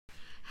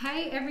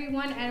Hi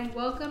everyone and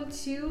welcome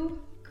to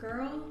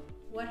Girl,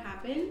 What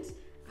Happened?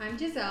 I'm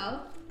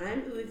Giselle.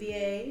 I'm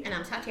Uvier. And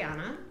I'm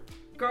Tatiana.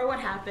 Girl, What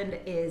Happened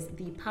is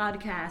the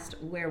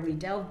podcast where we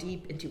delve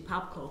deep into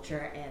pop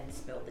culture and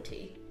spill the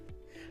tea.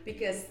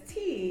 Because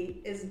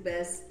tea is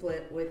best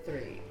split with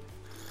three.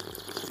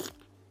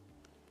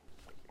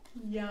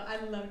 Yo, I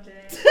loved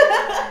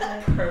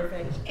it.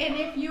 Perfect. And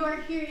if you are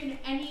hearing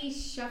any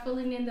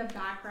shuffling in the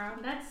background,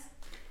 that's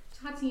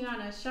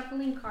Tatiana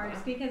shuffling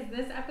cards because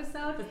this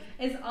episode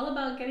is all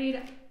about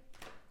getting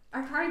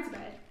our cards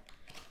read.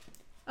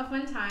 A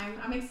fun time.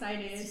 I'm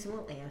excited. It's a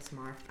little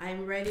ASMR.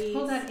 I'm ready.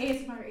 Hold on,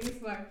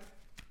 ASMR.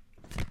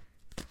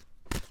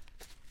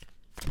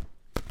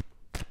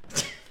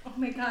 Oh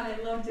my god,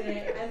 I loved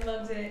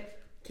it.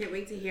 Can't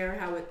wait to hear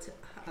how it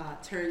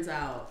turns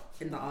out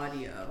in the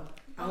audio.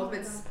 I hope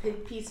it's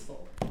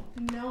peaceful.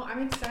 No,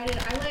 I'm excited.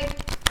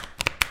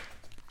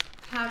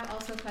 I have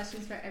also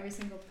questions for every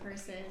single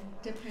person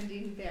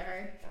depending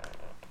their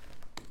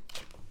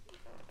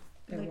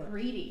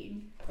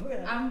reading. Oh,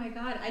 yeah. Oh my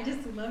god, I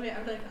just love it.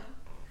 I'm like,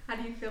 oh, how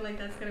do you feel like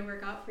that's gonna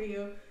work out for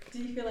you? Do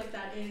you feel like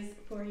that is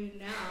for you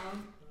now?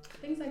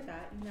 Things like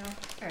that, you know.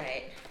 All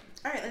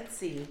right, let's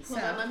see.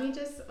 Hold on, let me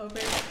just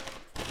open.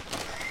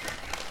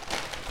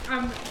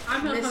 I'm a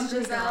Miss hungry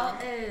Giselle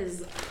girl.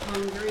 is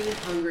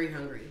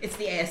hungry. it's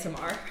the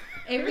ASMR.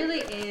 It really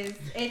is.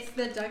 It's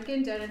the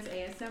Dunkin' Donuts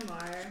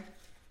ASMR.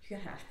 You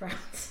got hash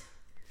browns.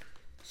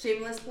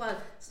 Shameless plug.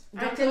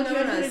 I Dunkin' told you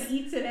I Donuts. couldn't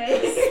eat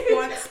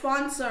today.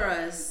 Sponsor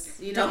us.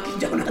 You know, Dunkin'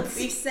 Donuts.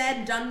 We've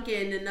said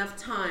Dunkin' enough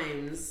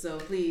times, so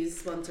please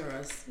sponsor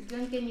us.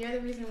 Dunkin', you're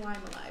the reason why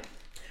I'm alive.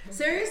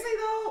 Seriously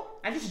though,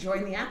 I just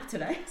joined the app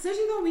today.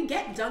 we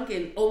get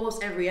Dunkin'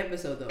 almost every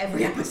episode though.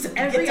 Every episode.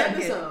 Every Get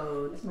Dunkin'.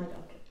 episode. That's my Dunkin'.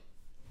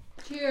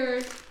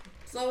 Cheers.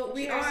 So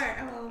we Cheers.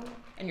 are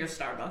And your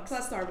Starbucks.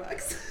 plus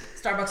Starbucks.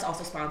 Starbucks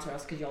also sponsor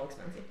us because y'all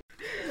expensive.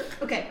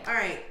 Okay, All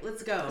right,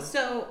 let's go.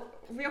 so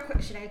real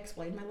quick, should I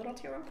explain my little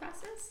tarot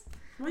process?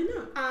 Why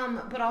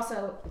not? But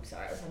also, I'm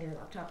sorry, I was on your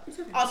laptop. It's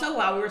okay. Also,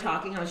 while we were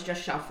talking, I was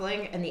just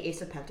shuffling, and the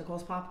Ace of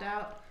Pentacles popped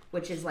out,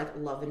 which is like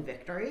love and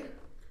victory.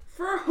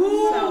 For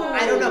who? So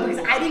I don't know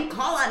because I didn't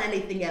call on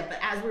anything yet, but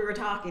as we were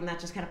talking, that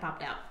just kind of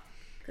popped out.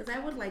 Because I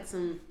would like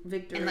some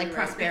victory And like right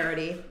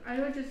prosperity. I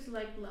would just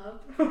like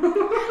love.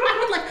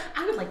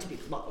 I would like to be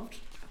loved.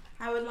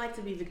 now. I would like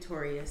to be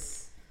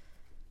victorious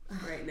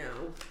right now.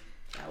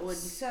 That would.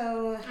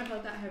 So I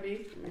felt that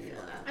heavy. I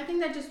feel that. I think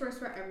that just works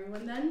for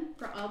everyone then.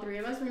 For all three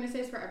of us. We're gonna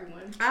say it's for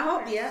everyone. I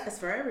hope, yeah, it's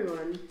for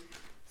everyone.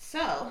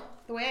 So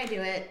the way I do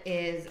it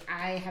is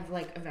I have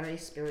like a very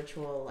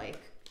spiritual like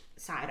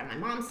side on my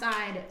mom's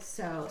side.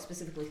 So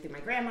specifically through my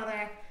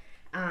grandmother.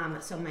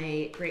 So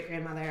my great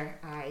grandmother,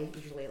 I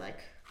usually like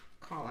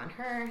call on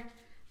her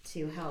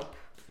to help.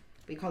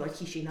 We call her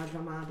Kishi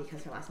Najmama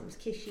because her last name is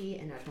Kishi,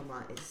 and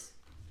Najmama is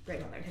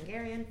grandmother in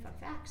Hungarian. Fun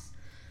facts.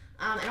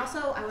 And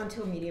also, I went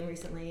to a medium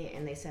recently,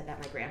 and they said that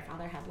my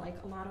grandfather had like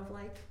a lot of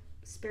like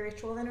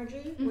spiritual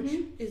energy, which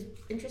is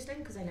interesting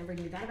because I never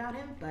knew that about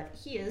him. But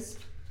he is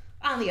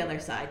on the other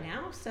side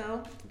now,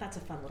 so that's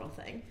a fun little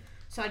thing.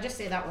 So I just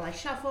say that while I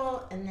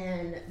shuffle, and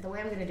then the way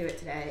I'm going to do it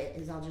today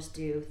is I'll just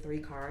do 3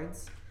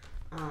 cards,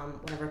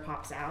 whatever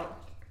pops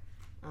out,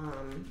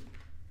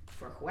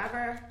 for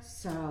whoever.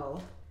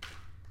 So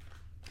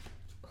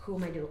who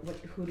am I doing?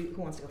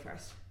 Who wants to go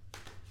first?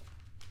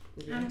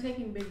 I'm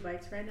taking big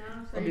bites right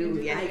now. So Oh, you can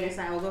do yeah. I that. guess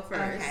I will go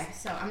first. Okay,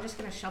 so I'm just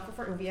gonna shuffle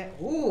for Uvia.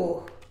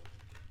 Ooh,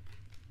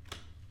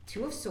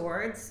 2 of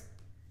Swords,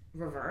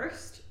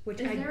 reversed. Which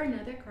Is there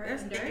another card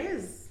There's, under? it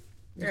is.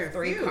 There's are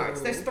 3 few.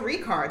 cards. There's 3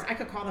 cards. I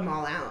could call them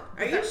all out.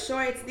 Are you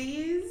sure it's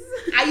these?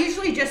 I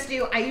usually just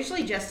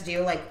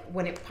do like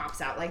when it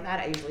pops out like that.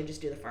 I usually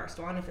just do the first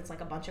one if it's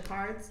like a bunch of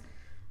cards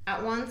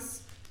at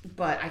once.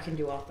 But I can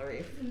do all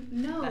 3.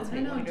 No. That's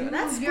me wanting to do it.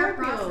 That's your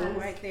Scorpio process.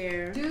 right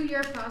there. Do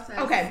your process.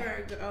 Okay.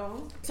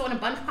 Virgo. So when a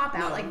bunch pop out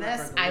No, like I'm this,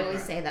 not Virgo, I I'm always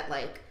not. say that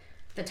like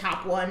the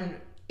top one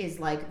is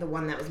like the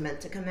one that was meant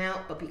to come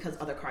out, but because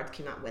other cards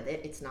came out with it,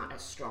 it's not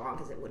as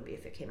strong as it would be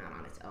if it came out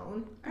on its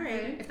own. All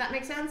right. If that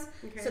makes sense.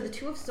 Okay. So the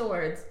 2 of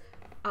Swords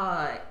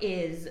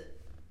is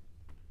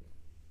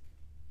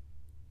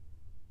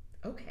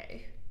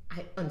okay.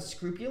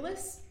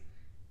 Unscrupulous.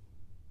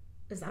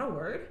 Is that a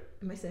word?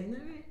 Am I saying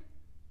that right?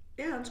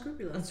 Yeah,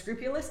 unscrupulous.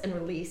 Unscrupulous, and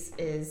release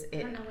is I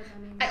it. don't know what that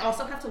means. I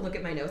also have to look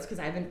at my notes because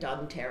I haven't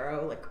done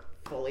tarot like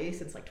fully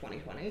since like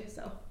 2020,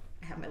 so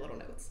I have my little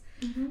notes.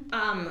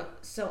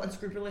 So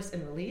unscrupulous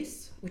and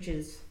release, which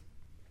is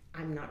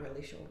I'm not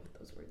really sure what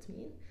those words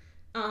mean.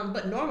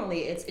 But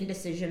normally it's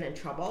indecision and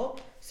trouble,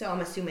 so I'm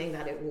assuming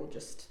that it will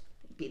just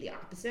be the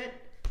opposite,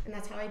 and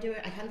that's how I do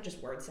it. I kind of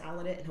just word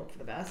salad it and hope for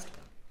the best.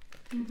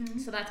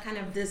 So that's kind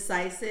of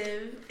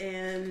Decisive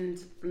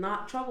and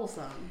not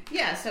troublesome.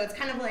 yeah. So it's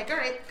kind of like all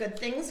right, good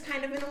things,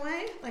 kind of in a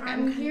way. Like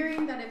I'm kind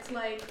hearing that it's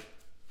like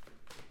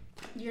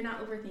you're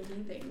not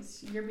overthinking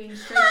things. You're being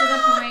straight to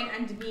the point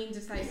and being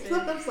decisive.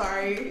 I'm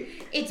sorry.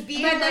 it's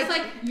being But that's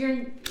like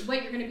like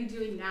what you're gonna be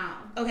doing now.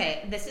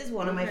 okay. This is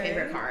one of my Okay.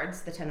 favorite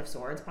cards. The 10 of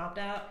Swords popped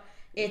out.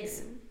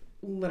 It's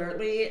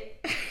literally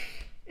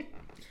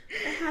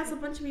has a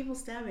bunch of people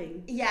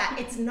stabbing. Yeah,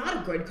 it's not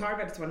a good card,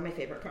 but it's one of my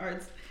favorite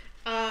cards.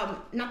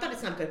 Not that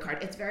it's not a good card.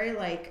 It's very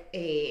like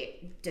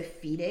a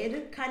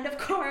defeated kind of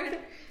card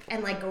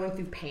and like going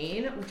through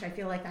pain, which I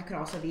feel like that could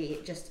also be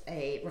just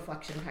a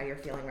reflection of how you're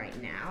feeling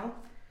right now.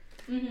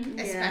 Mm-hmm.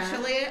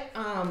 Especially,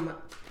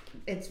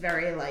 it's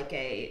very like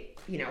a,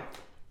 you know,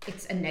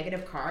 it's a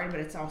negative card, but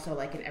it's also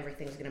like an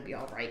everything's gonna be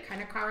all right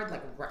kind of card.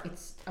 Like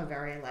it's a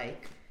very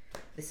like,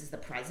 this is the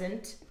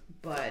present,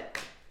 but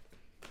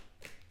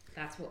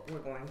that's what we're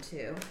going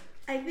to.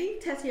 I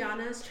think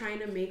Tatiana is trying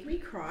to make me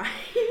cry.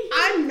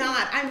 I'm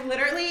not. I'm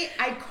literally,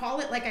 I call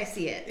it like I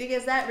see it.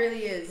 Because that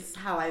really is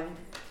how I've,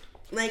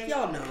 like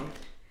y'all know,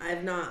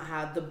 I've not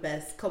had the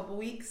best couple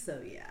weeks, so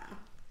yeah.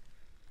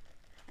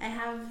 I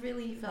have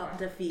really felt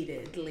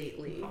defeated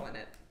lately. I'm calling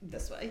it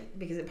this way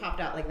because it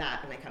popped out like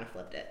that and I kind of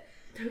flipped it.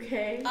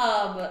 Okay.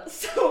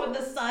 So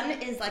the sun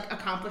is like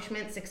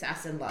accomplishment,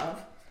 success, and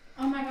love.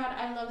 Oh my god,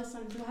 I love the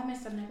sun. Do I have my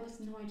sun necklace?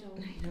 No, I don't.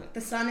 I know.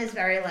 The sun is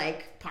very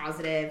like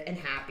positive and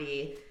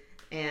happy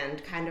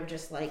and kind of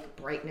just like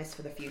brightness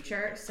for the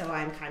future. So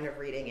I'm kind of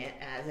reading it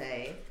as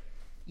a,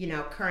 you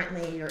know,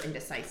 currently you're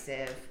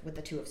indecisive with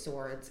the Two of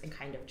Swords and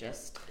kind of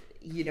just,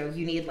 you know,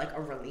 you need like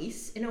a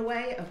release in a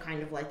way of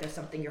kind of like there's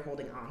something you're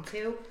holding on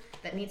to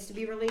that needs to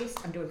be released.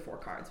 I'm doing 4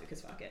 cards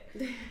because fuck it.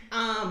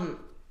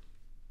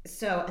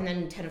 So, and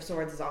then Ten of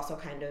Swords is also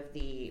kind of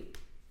the,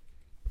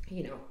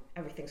 you know,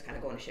 everything's kind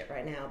of going to shit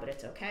right now, but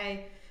it's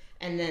okay.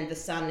 And then the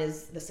sun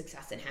is the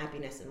success and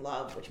happiness and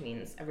love, which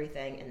means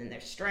everything. And then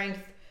there's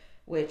strength,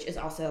 which is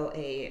also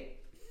a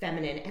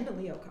feminine and a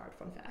Leo card,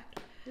 fun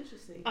fact.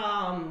 Interesting.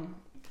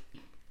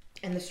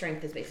 And the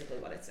strength is basically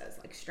what it says,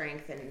 like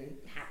strength and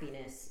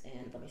happiness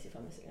and let me see if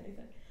I'm missing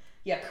anything.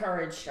 Yeah,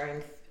 courage,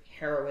 strength,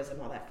 heroism,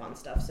 all that fun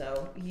stuff.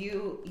 So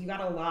you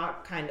got a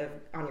lot kind of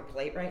on your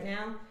plate right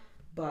now,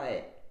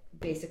 but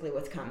basically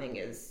what's coming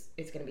is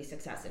it's going to be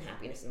success and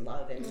happiness and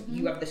love, and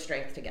you have the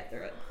strength to get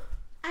through it.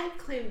 I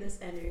claim this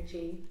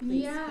energy.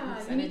 Please claim Yeah,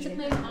 this you need to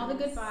energy. claim all the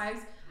good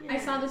vibes. Yeah. I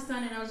saw the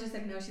sun and I was just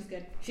like, no, she's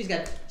good. She's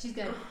good. She's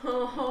good.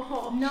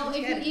 Oh, No,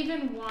 she's if good. you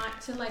even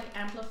want to like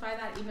amplify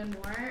that even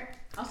more,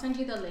 I'll send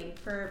you the link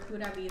for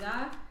Pura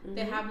Vida.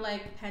 They have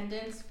like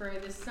pendants for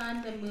the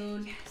sun, the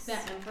moon, the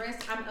empress.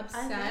 I'm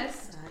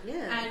obsessed.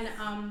 Yeah. And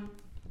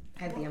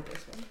I have the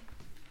Empress one.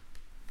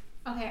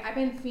 okay, I've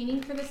been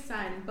fiending for the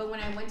sun, but when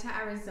I went to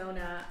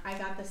Arizona, I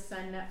got the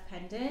sun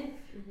pendant,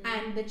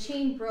 and the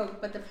chain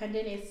broke, but the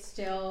pendant is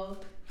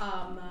still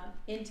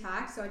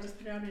intact. So I just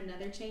put it on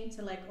another chain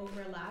to like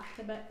overlap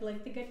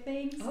like the good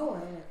things. Oh, I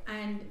love it.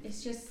 And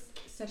it's just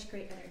such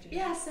great energy.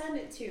 Yeah, send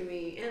it to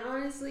me. And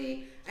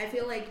honestly, I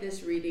feel like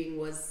this reading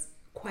was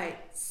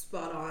quite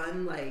spot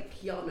on.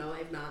 Like y'all know,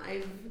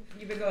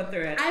 You've been going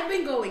through it. I've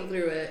been going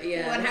through it.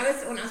 Yeah. When I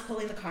was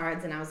pulling the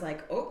cards and I was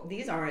like, oh,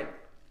 these aren't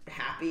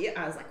happy.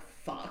 I was like,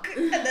 fuck.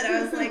 And then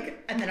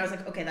I was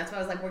like, okay, that's why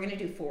I was like, we're gonna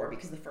do 4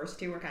 because the first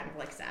 2 were kind of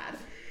like sad.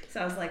 So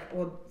I was like,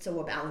 well, so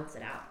we'll balance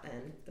it out.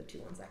 And the 2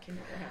 ones that came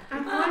out were happy.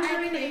 I'm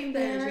wondering claimed if the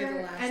energy of the there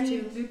are last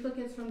any 2.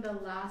 duplicates from the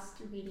last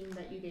reading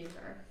that you gave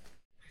her.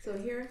 So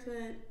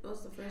Hierophant, what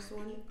was the first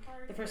one?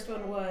 The first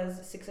one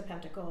was 6 of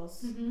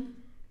Pentacles,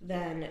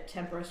 then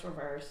Temperance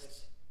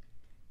reversed,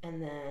 and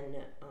then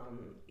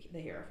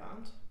the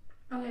Hierophant.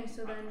 Okay,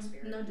 so then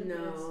no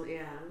duplicates. No,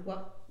 yeah.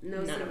 Well, No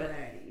none of it.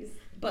 similarities.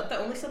 But the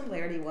only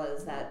similarity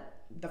was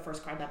that the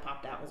first card that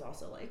popped out was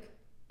also like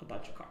a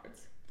bunch of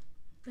cards.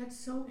 That's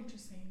so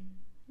interesting.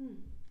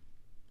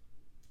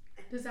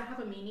 Does that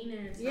have a meaning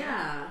in itself?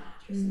 Yeah.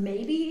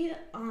 Maybe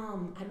I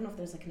don't know if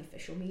there's like an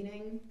official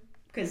meaning,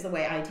 because the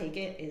way I take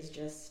it is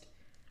just,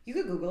 you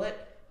could Google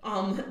it.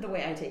 The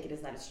way I take it is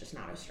that it's just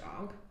not as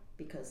strong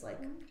because like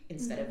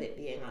instead of it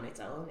being on its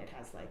own, it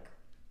has like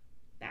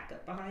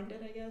backup behind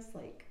it, I guess.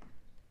 Like,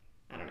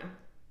 I don't know.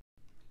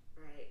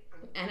 Right.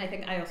 And I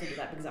think I also do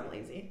that because I'm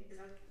lazy.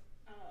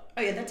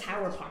 Oh yeah, the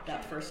tower popped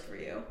up first for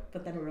you,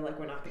 but then we were like,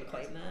 we're not gonna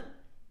claim that.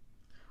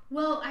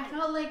 Well, I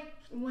felt like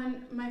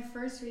when my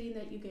first reading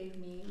that you gave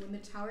me, when the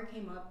tower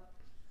came up,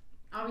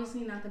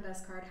 obviously not the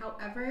best card.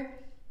 However,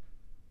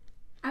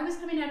 I was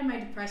coming out of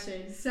my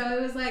depression, so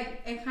it was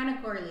like, it kind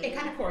of correlated. It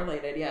kind of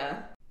correlated,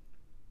 yeah.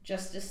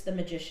 Justice, the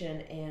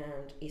Magician,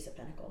 and Ace of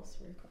Pentacles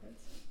were your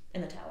cards.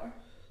 And the Tower.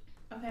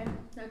 Okay,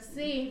 let's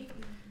see.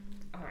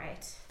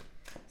 Alright.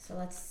 So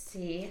let's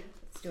see.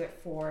 Let's do it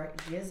for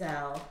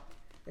Giselle,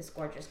 this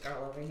gorgeous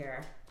girl over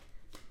here.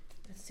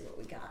 Let's see what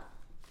we got.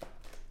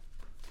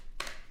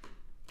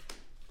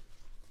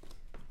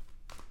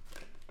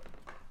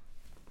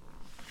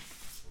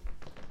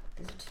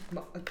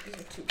 These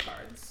are 2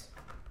 cards.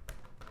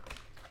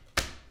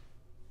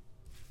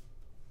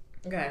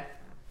 Okay.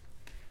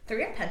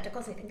 3 of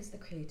Pentacles, I think, is the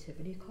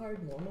creativity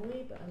card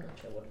normally, but I'm not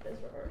sure what it is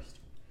reversed.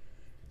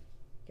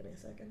 Give me a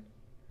second.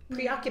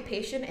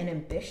 Preoccupation and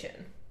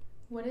ambition.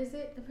 What is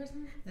it, the first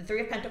one? The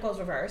 3 of Pentacles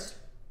reversed,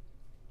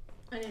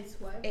 And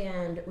it's what?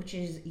 and which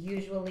is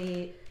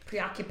usually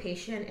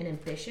preoccupation and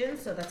ambition.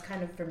 So that's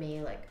kind of for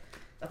me like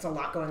that's a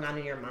lot going on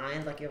in your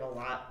mind. Like you have a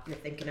lot you're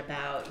thinking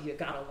about. You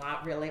got a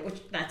lot really,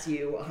 which that's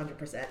you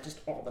 100%,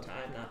 just all the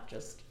time, not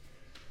just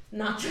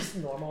not just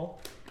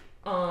normal.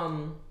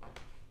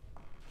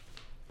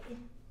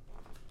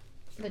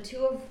 The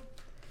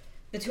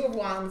Two of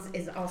Wands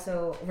is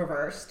also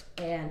reversed,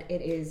 and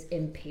it is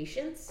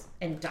impatience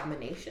and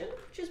domination,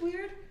 which is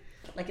weird.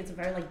 Like, it's a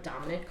very, like,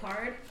 dominant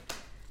card.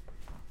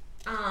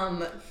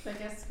 But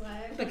guess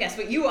what? But guess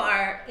what you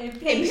are?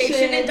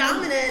 Impatient and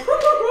dominant.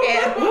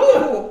 And,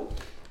 ooh!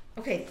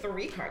 Okay,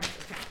 3 cards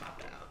just kind of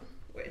popped out,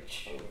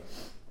 which...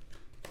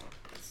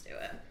 Let's do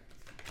it.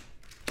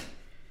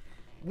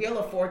 Wheel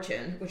of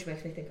Fortune, which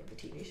makes me think of the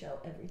TV show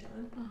every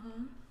time.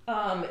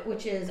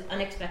 Which is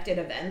unexpected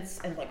events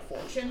and like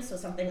fortune. So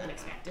something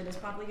unexpected is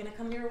probably going to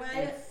come your way.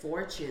 And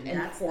fortune. And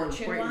that's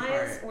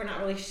fortune-wise, we're not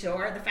really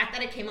sure. The fact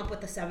that it came up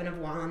with the 7 of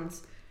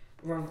Wands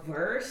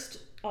reversed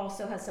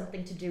also has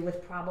something to do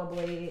with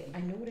probably, I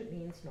know what it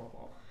means,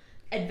 normal,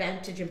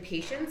 advantage and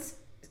patience.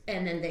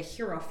 And then the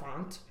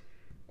Hierophant,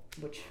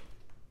 which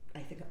I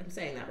think I'm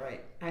saying that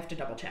right. I have to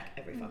double check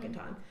every fucking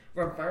time.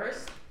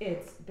 Reversed,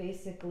 it's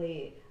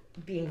basically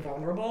being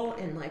vulnerable,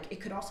 and like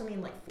it could also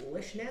mean like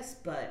foolishness,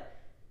 but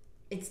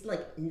it's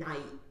like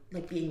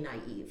being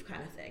naive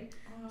kind of thing.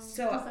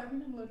 So is that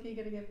low-key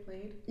gonna get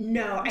played?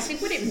 No, I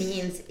think what it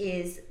means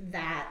is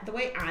that the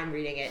way I'm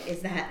reading it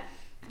is that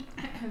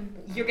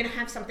you're gonna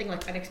have something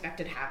like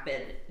unexpected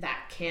happen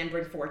that can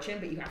bring fortune,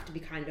 but you have to be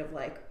kind of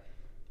like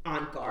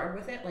on guard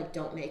with it. Like,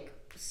 don't make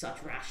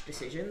such rash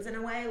decisions in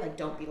a way. Like,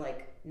 don't be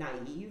like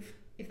naive,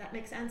 if that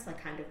makes sense.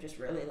 Like, kind of just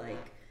really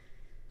like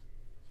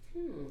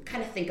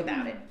kind of think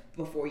about it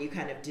before you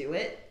kind of do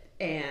it,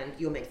 and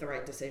you'll make the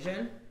right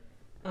decision.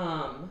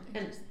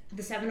 And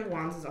the 7 of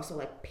Wands is also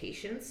like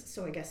patience,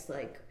 so I guess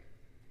like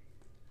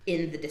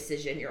in the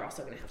decision you're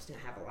also going to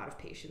have a lot of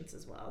patience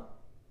as well.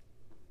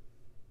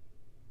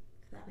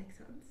 Does that make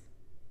sense?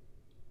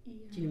 Yeah.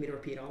 Do you need me to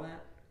repeat all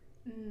that?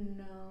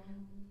 No.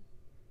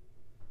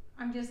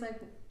 I'm just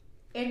like,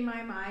 in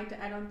my mind,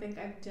 I don't think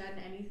I've done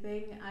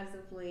anything as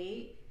of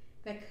late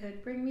that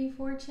could bring me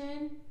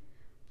fortune.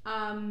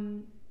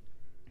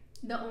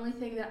 The only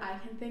thing that I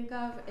can think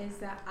of is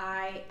that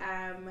I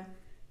am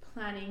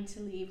planning to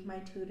leave my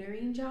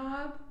tutoring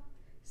job.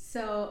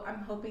 So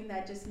I'm hoping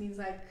that just means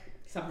like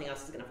Something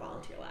else is going to fall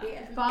into your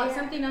lap.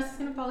 something else is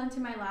going to fall into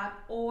my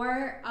lap,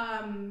 or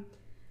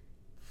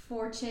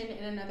fortune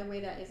in another way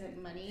that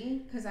isn't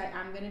money, because I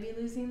am going to be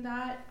losing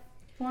that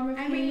form of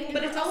payment.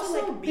 But it's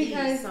also like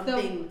because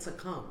something to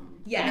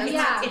come. Yeah,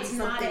 it's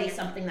not something-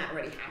 something that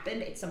already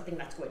happened. It's something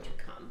that's going to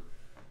come.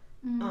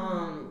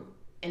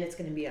 And it's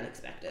going to be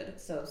unexpected.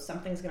 So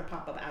something's going to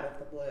pop up out of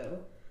the blue.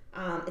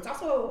 It's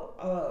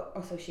also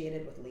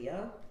associated with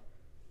Leo.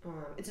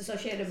 It's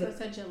associated with...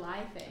 So it's a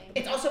July thing.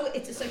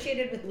 It's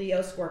associated with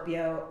Leo,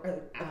 Scorpio,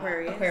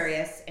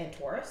 Aquarius, and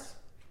Taurus.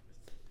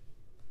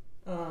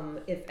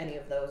 If any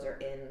of those are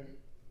in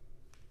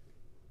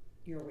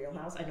your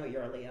wheelhouse. I know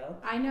you're a Leo.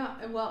 I know.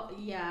 Well,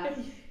 yeah.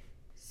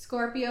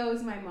 Scorpio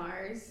is my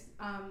Mars.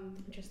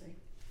 Interesting.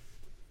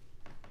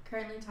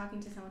 Currently talking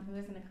to someone who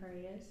is an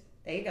Aquarius.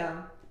 There you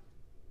go.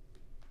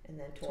 And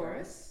then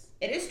Taurus.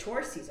 It is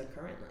Taurus season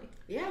currently.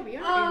 Yeah, we are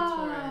in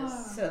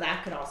Taurus. So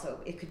that could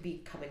also, it could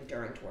be coming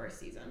during Taurus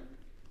season,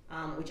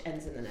 which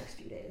ends in the next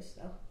few days.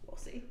 So we'll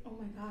see. Oh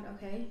my God.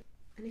 Okay.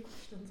 Any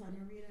questions on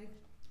your reading?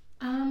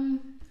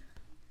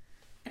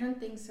 I don't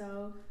think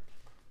so.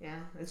 Yeah,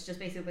 it's just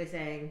basically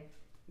saying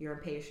you're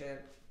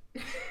impatient.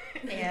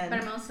 And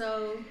but I'm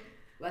also...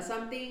 But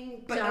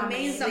something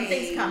amazing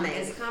something's coming.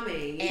 is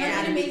coming. You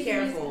And gotta be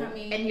careful.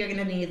 And you're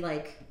going to need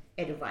like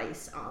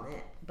advice on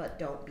it, but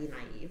don't be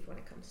naive when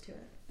it comes to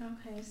it.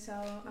 Okay, so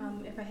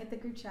if I hit the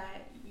group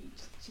chat, you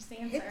just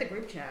answer. Hit the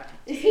group chat.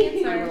 Just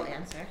answer. I will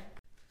answer.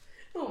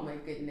 Oh my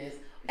goodness.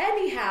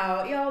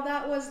 Anyhow, y'all,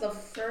 that was the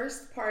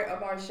first part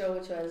of our show,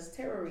 which was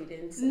tarot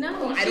readings.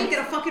 No, I don't get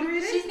a fucking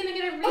reading? She's gonna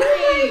get a reading.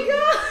 Oh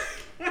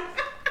my God.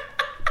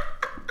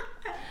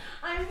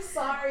 I'm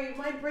sorry.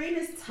 My brain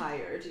is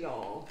tired,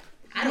 y'all.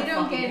 I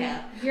don't get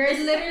care. it.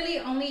 You're literally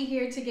only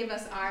here to give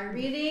us our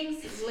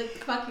readings. Like,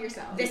 fuck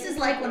yourself. This is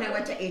like when I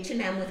went to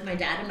H&M with my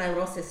dad and my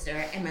little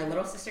sister, and my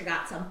little sister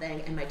got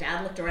something, and my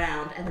dad looked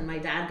around, and then my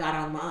dad got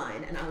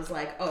online, and I was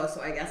like, oh, so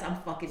I guess I'm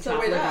fucking So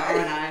chocolate we're bar,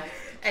 there. and I.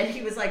 And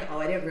he was like, oh,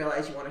 I didn't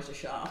realize you wanted to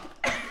shop.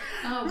 Oh,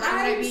 why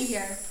would I be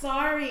here?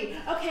 Sorry.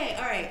 Okay,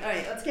 all right.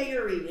 Let's get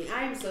your reading.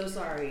 I am so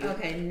sorry.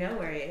 Okay, no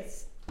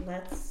worries.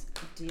 Let's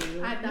do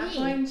At that me.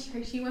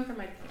 point, she went from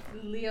a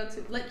Leo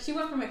to she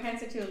went from a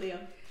Cancer to a Leo.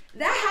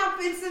 That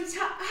happened sometimes.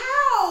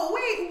 How?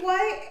 Wait,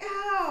 what?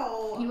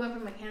 How? You went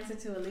from a Cancer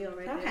to a Leo,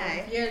 right?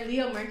 Okay. There. Your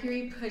Leo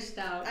Mercury pushed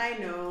out. I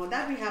know.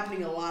 That be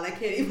happening a lot. I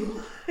can't even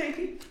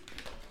lie.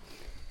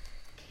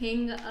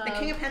 King of... The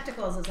King of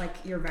Pentacles is like,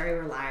 you're very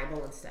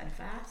reliable and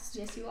steadfast.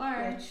 Yes, you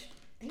are. Which,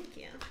 thank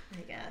you,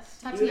 I guess.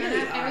 Tatiana, You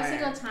really every are.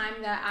 single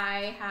time that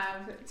I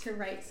have to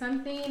write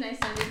something, I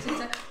send it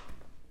to...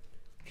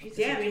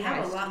 Damn, you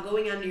have a lot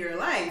going on in your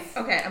life.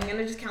 Okay, I'm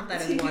gonna just count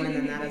that as one and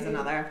then that as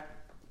another.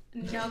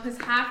 No, because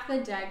half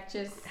the deck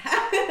just...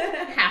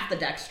 Half the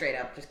deck straight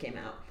up just came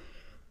out.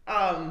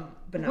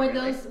 But not Would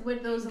really.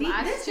 those This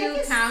last deck two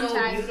is count so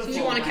as beautiful. Do two?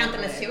 you want to count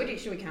them by as the two, way. or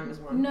should we count them as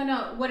one?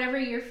 No, whatever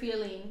you're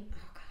feeling.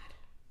 Oh God.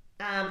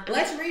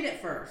 Let's read it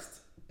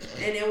first,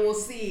 and then we'll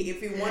see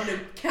if we want to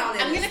count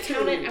it. I'm gonna as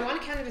count two. it. I want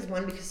to count it as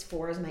 1 because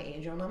 4 is my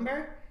angel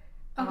number.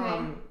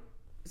 Okay.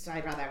 So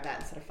I'd rather have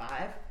that instead of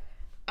 5.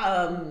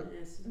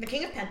 The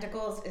King of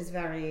Pentacles is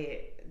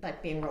very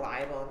like being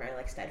reliable and very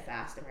like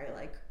steadfast and very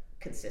like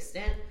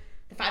consistent.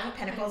 The 5 of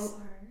Pentacles.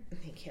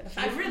 Thank you.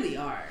 You really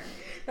are.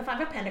 The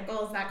 5 of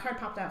Pentacles. That card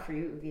popped out for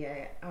you,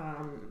 UVA.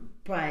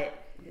 But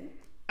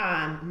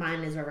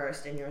mine is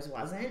reversed and yours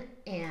wasn't.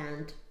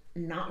 And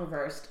not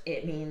reversed,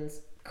 it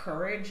means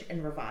courage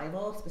and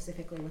revival,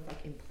 specifically with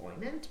like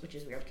employment, which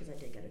is weird because I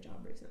did get a job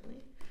recently.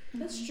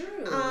 That's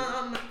true.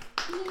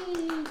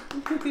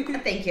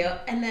 Thank you.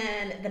 And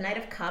then the Knight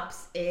of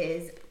Cups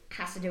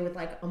has to do with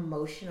like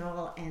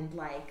emotional and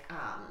like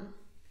I'm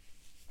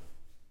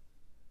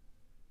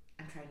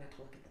trying not to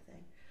look at the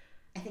thing.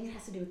 I think it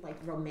has to do with like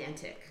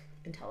romantic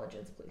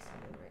intelligence, please.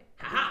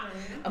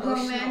 Right.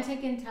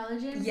 Romantic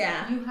intelligence?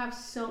 Yeah. You have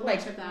so Like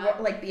much of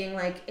that. like being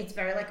like it's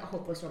very like a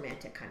hopeless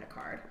romantic kind of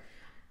card.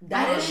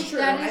 That is true.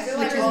 That I is feel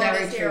true. like Which is all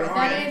very this here true. are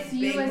That is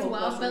you big as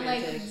well, hopeless but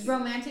like romantics.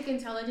 romantic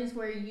intelligence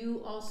where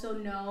you also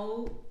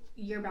know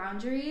your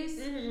boundaries.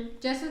 Mm-hmm.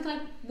 Just with like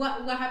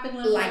what happened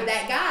last like night.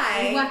 that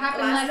guy. What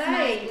happened last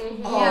night.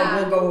 Oh, Yeah.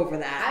 we'll go over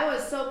that. I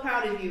was so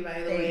proud of you, by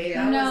the Thank way. you.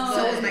 That No. was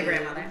So good. was my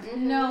grandmother.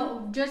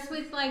 No, just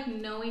with like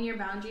knowing your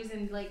boundaries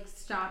and like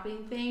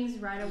stopping things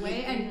right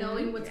away and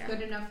knowing what's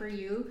good enough for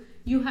you,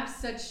 you have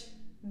such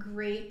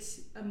great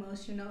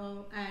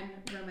emotional and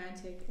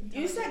romantic intelligence.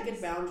 You set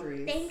good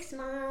boundaries. Thanks,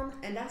 Mom.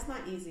 And that's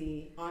not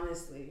easy,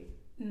 honestly.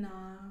 Nah.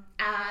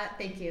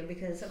 Thank you,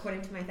 because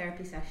according to my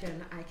therapy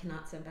session, I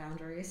cannot set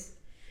boundaries.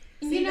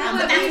 You know But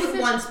what? that's with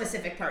one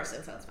specific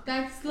person, so it's fine.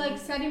 That's like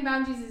setting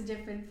boundaries is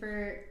different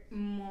for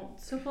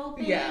multiple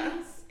things.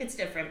 Yeah, it's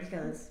different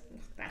because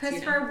that's, Because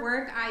you know. for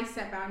work, I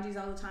set boundaries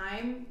all the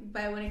time.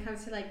 But when it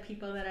comes to like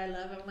people that I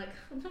love, I'm like,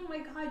 oh my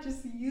god,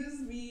 just use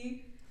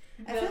me.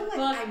 I feel like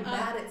fuck I'm up.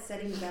 bad at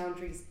setting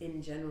boundaries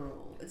in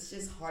general. It's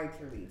just hard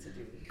for me to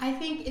do. I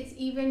think it's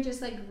even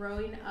just like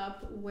growing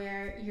up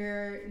where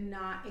you're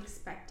not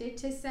expected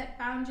to set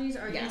boundaries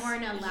or Yes. you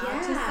aren't allowed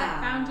to set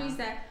Yeah. boundaries,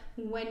 that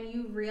when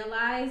you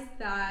realize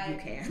that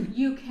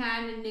You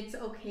can. and it's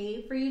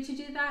okay for you to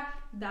do that,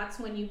 that's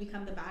when you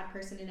become the bad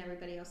person in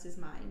everybody else's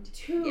mind.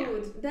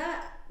 Dude,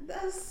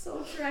 that's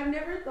so true. I've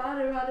never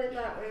thought about it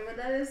that way, but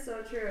that is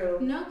so true.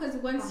 No, because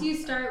once you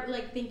start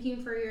like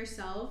thinking for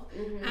yourself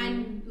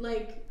and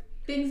like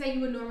things that you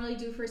would normally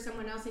do for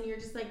someone else and you're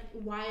just like,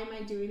 why am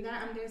I doing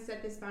that? I'm going to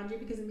set this boundary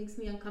because it makes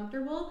me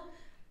uncomfortable.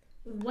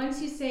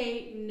 Once you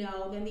say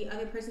no, then the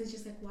other person's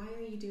just like, why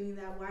are you doing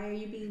that? Why are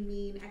you being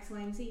mean? X, Y,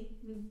 and Z.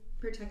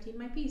 Protecting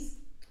my peace.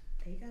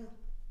 There you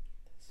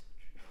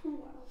go.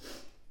 Wow.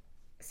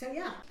 So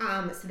yeah.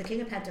 So the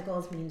King of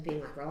Pentacles means being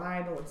like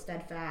reliable and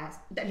steadfast.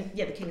 The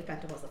King of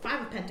Pentacles, the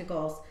 5 of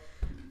Pentacles,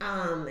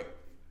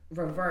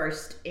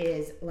 reversed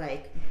is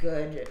like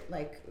good,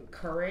 like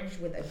courage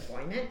with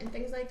employment and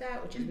things like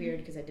that, which is weird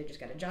because I did just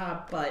get a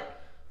job,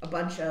 but a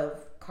bunch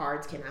of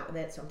cards came out with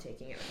it, so I'm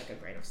taking it with like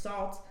a grain of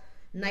salt.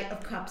 Knight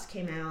of Cups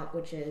came out,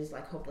 which is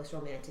like hopeless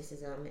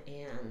romanticism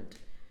and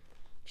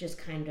just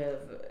kind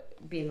of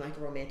being like a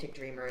romantic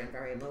dreamer and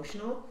very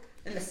emotional.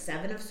 Then the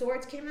 7 of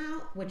Swords came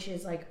out, which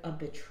is like a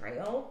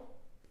betrayal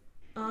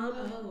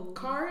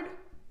card,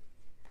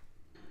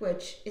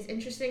 which is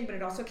interesting, but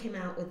it also came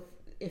out with,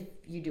 if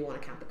you do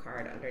want to count the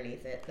card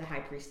underneath it, the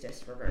High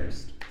Priestess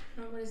reversed.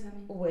 Oh, what does that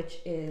mean? Which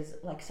is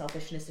like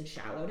selfishness and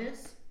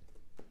shallowness.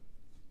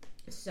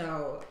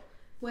 So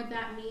Would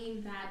that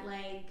mean that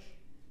like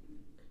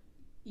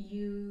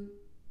you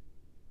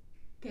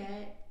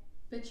get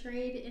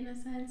betrayed in a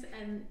sense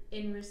and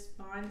in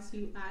response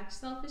you act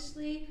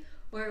selfishly,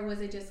 or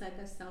was it just like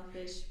a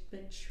selfish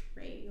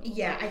betrayal?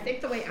 yeah, I think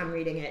the way I'm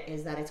reading it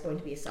is that it's going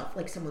to be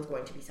someone's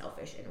going to be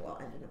selfish and it will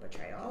end in a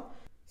betrayal.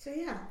 So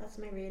yeah, that's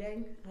my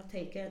reading. I'll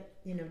take it.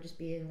 You know, just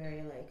being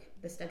very like,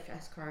 the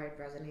steadfast card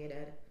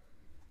resonated.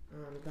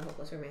 The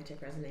hopeless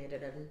romantic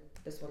resonated, and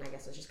this one I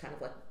guess is just kind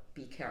of like,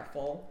 be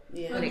careful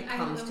when it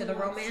comes to the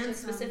romance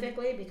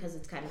specifically, because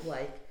it's kind of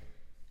like,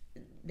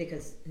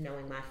 because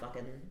knowing my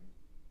fucking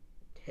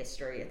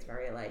history, it's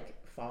very like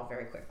fall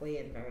very quickly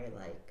and very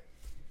like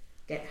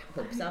get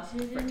hopes up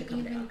for it to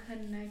come down.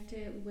 Connect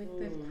it with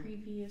the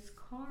previous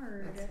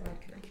card. That's how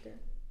I'd connect it.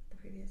 The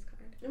previous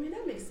card. I mean,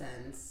 that makes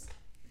sense.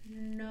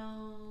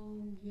 No,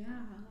 yeah.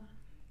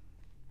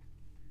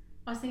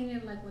 I was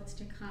thinking like what's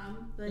to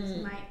come, what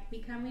might be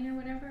coming or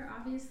whatever,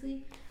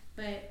 obviously,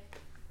 but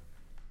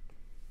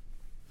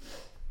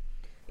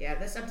Yeah,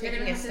 this I'm you're taking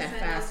gonna a have to send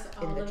us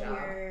steadfast in all the of job.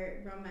 your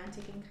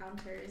romantic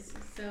encounters,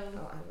 so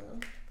Oh, I will.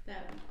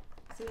 that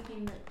so we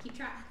can like, keep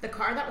track. The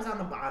card that was on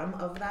the bottom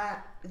of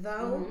that,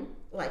 though,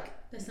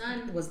 like, The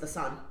sun. was the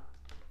sun.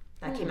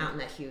 That came out in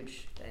that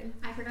huge thing.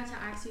 I forgot to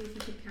ask you if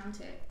you could count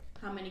it.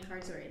 How many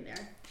cards are in there?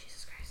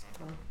 Jesus Christ.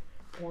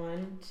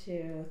 1,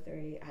 2,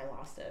 3. I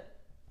lost it.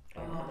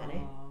 I don't know how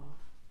many.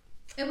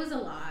 It was a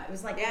lot. It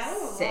was like Yeah,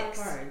 that was a 6.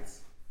 lot of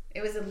cards.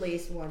 It was at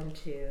least 1,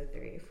 2,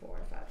 3, 4,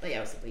 5. Oh, yeah,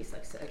 it was at least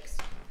like 6.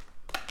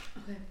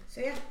 Okay. So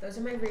yeah, those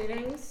are my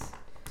readings.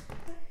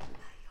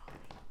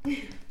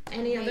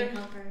 Any other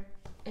help her.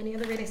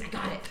 ratings? I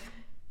got it.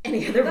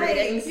 Any other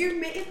ratings?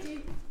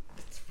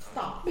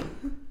 Stop.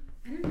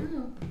 I don't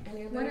know.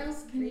 Any other What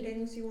else can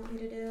ratings you want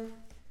me to do?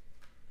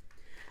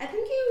 I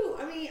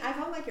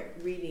felt like your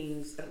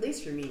readings, at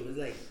least for me, was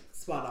like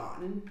spot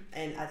on.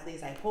 And at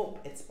least I hope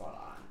it's spot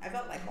on. I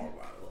felt like all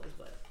around it was,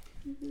 but.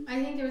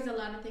 I think there was a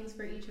lot of things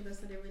for each of us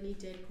that it really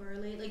did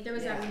correlate. Like there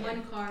was that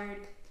one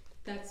card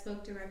that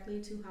spoke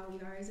directly to how we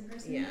are as a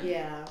person.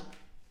 Yeah.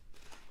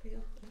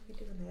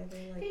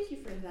 Thank you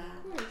for that.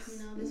 Of course.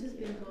 No, this was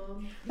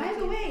beautiful. By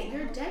the way,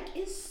 your deck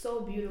is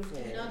so beautiful.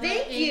 No,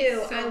 Thank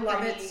you. so I love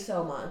pretty. it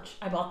so much.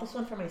 I bought this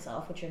one for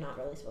myself, which you're not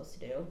really supposed to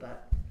do,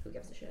 but who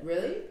gives a shit?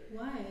 Really?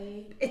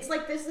 Why? It's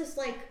like there's this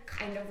like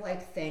kind of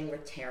like thing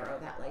with tarot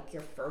that like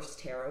your first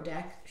tarot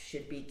deck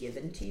should be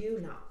given to you,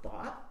 not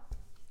bought.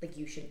 Like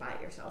you should buy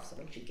it yourself.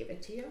 Someone should give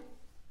it to you.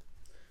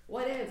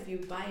 What if you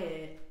buy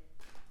it?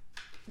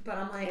 But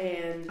I'm like,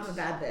 I'm a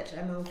bad bitch. I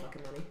have my own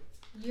fucking money.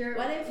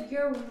 What if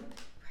your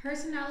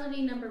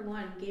personality number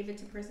 1 gave it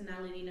to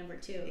personality number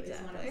 2? Is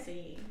what I'm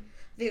saying.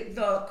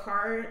 The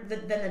card,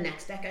 then the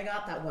next deck I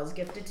got that was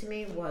gifted to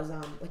me was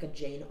like a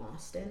Jane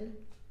Austen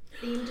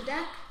themed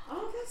deck.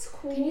 Oh, that's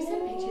cool. Can you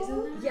send pictures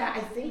of that? Yeah, I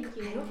think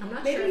I'm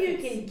not Maybe sure. you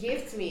can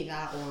gift me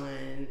that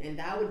one, and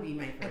that would be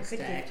my first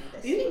deck.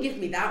 gift You can gift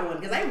me that one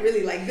because I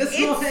really like this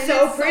one. It's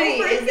so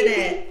pretty, isn't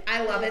it?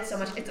 I love it so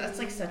much. It's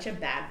like such a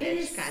bad bitch It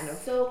is kind of.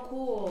 so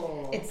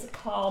cool. It's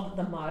called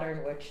the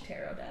Modern Witch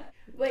Tarot deck.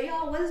 But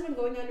y'all, what has been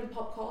going on in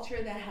pop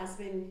culture that has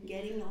been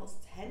getting y'all's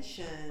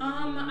attention?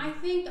 I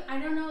think I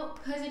don't know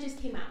because it just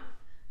came out.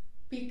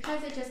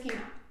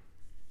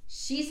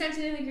 She sent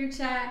it in the group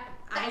chat.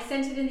 I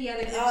sent it in the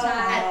other group chat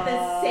At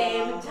the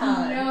same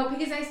time. No,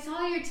 because I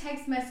saw your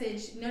text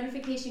message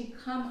notification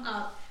come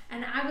up,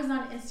 and I was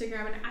on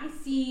Instagram, and I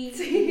see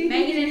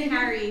Meghan and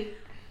Harry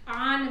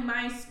on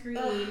my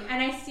screen,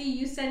 and I see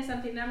you send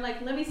something, and I'm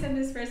like, let me send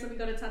this first. Let me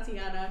go to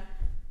Tatiana,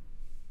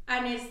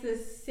 and it's the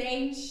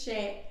same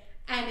shit,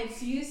 and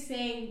it's you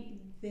saying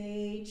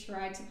they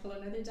tried to pull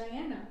another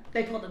Diana.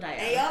 They pulled a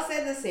Diana. And y'all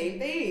said the same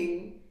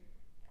thing.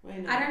 Wait,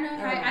 no. I don't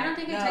know. I don't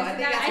think I texted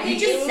that. I think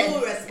you just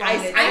said-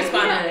 responded. I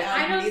responded.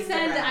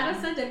 I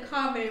don't send a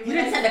comment. You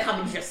didn't send a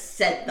comment. You just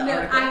said the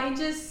article. I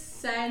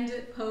just send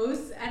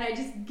posts and I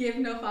just give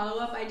no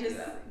follow up. I just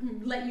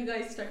let you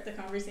guys start the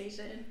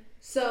conversation.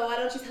 So why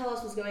don't you tell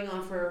us what's going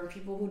on for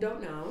people who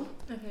don't know?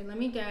 Okay, let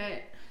me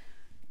get.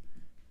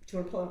 Do you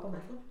want to pull it up on my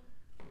phone?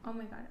 Oh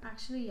my god,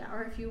 actually, yeah.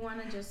 Or if you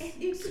want to just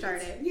You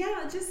start it.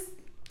 Yeah, just.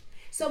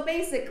 So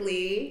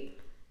basically,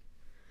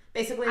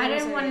 I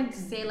didn't want to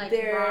say like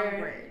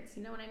wrong words.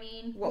 You know what I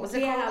mean? What was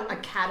it called? A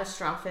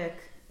catastrophic.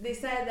 They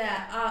said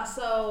that.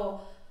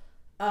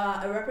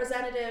 A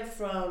representative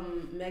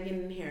from Meghan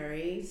and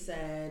Harry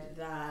said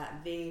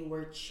that they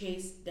were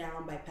chased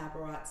down by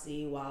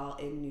paparazzi while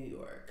in New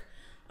York.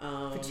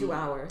 For 2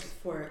 hours.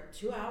 For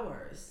 2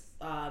 hours.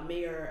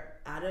 Mayor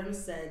Adams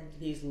said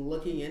he's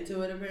looking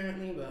into it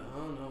apparently, but I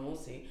don't know. We'll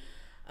see.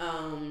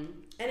 And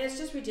it's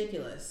just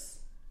ridiculous.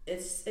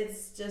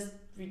 It's just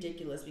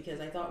ridiculous because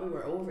I thought we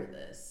were over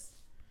this.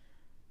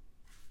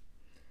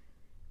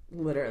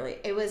 Literally.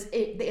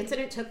 The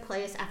incident took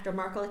place after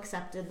Markle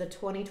accepted the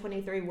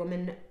 2023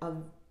 Women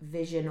of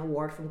Vision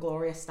Award from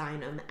Gloria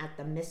Steinem at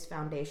the Miss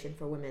Foundation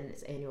for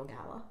Women's annual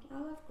gala. I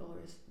love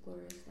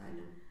Gloria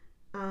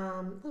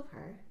Steinem. Love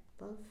her.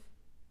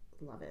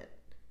 Love it.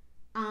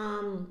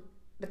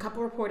 The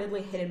couple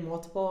reportedly hid in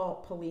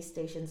multiple police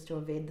stations to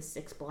evade the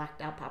 6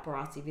 blacked out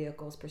paparazzi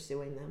vehicles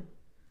pursuing them.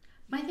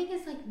 My thing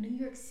is like New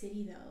York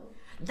City though.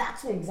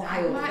 That's a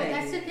wild thing.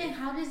 That's the thing.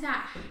 How does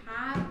that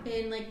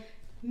happen? Like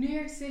New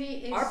York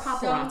City is our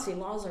paparazzi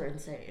laws are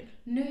insane.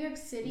 New York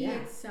City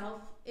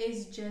itself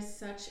is just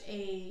such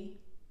a.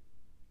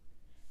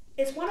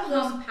 It's one of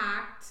those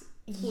compact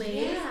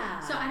place. Yeah.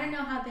 So I don't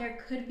know how there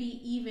could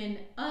be even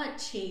a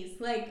chase.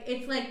 Like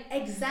it's like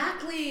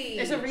exactly.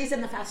 There's a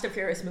reason the Fast and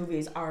Furious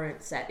movies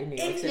aren't set in New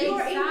York City.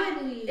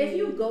 Exactly. If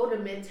you go to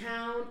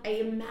Midtown,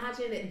 I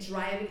imagine it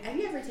driving. Have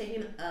you ever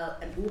taken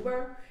an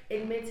Uber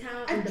in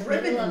Midtown in the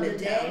middle of the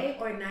day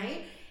or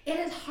night? It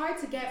is hard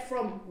to get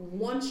from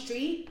one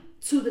street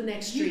to the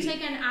next street. You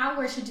take an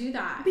hour to do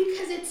that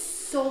because it's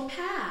so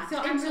packed.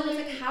 So and I'm so really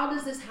it's like, how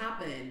does this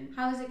happen?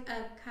 How is it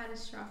a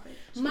catastrophic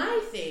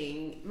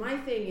change? My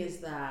thing is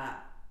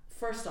that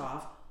first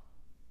off,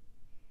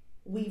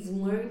 we've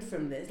learned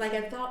from this. Like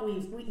I thought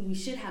we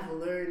should have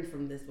learned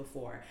from this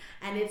before,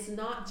 and it's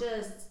not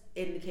just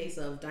in the case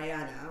of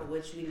Diana,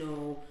 which we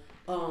know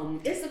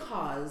is the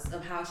cause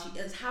of how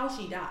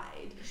she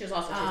died. She was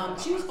also chased by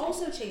paparazzi. She was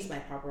also chased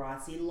by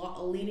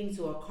paparazzi, leading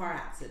to a car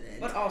accident.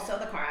 But also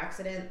the car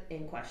accident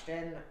in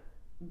question,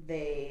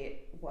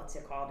 they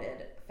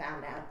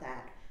found out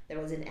that there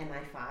was an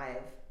MI5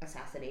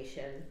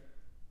 assassination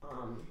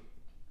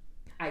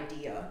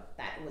idea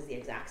that was the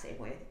exact same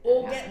way.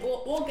 We'll get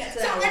to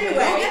that. So anyway,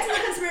 we'll get to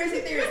the conspiracy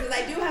theories because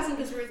I do have some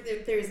conspiracy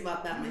theories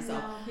about that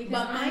myself. No,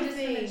 but I'm just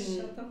gonna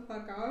shut the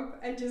fuck up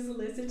and just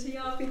listen to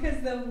y'all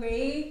because the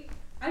way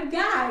I'm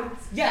gagged.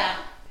 Yeah,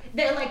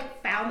 they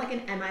like found like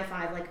an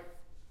MI5 like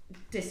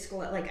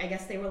like I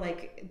guess they were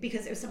like,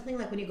 because it was something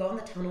like when you go in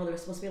the tunnel there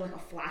was supposed to be like a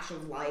flash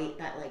of light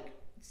that like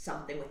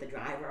something with the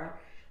driver,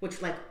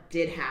 which like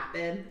did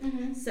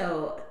happen.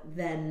 So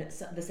then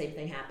the same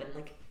thing happened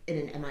like in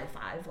an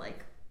MI5,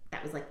 like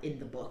that was like in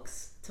the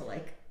books to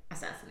like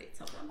assassinate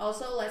someone.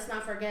 Also, let's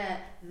not forget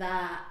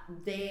that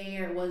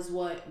there was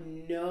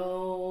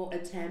no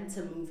attempt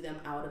to move them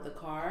out of the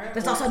car.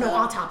 There's also no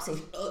autopsy.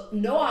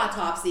 No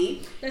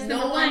autopsy. That's no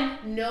number one.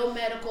 No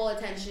medical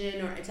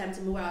attention or attempt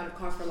to move out of the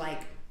car for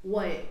like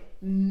way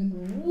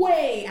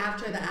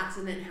after the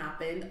accident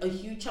happened. A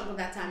huge chunk of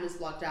that time is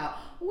blocked out.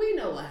 We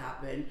know what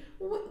happened.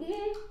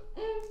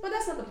 But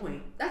that's not the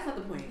point. That's not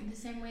the point. In the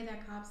same way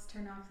that cops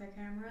turn off their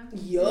camera.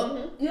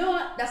 Yup. You know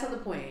what? That's not the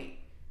point.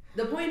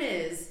 The point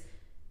is,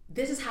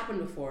 this has happened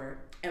before,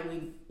 and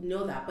we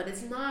know that, but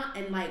it's not,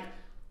 and like,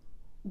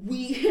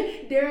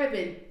 there have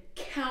been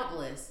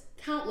countless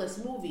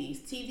movies,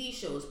 TV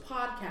shows,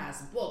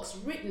 podcasts, books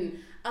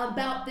written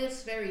about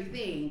this very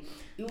thing.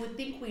 You would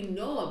think we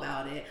know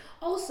about it.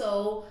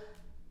 Also,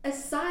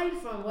 aside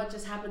from what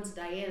just happened to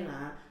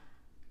Diana,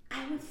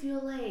 I would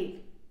feel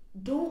like,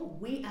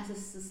 don't we as a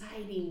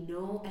society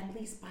know, at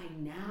least by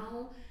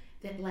now,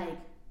 that like,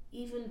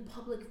 even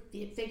public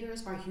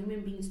figures are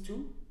human beings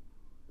too?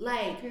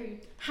 Like,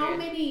 how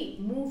many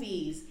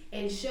movies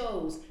and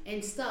shows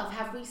and stuff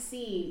have we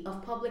seen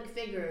of public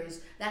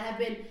figures that have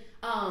been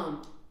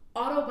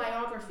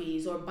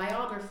autobiographies or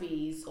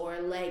biographies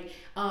or like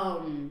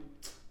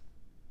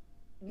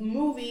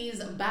movies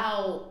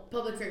about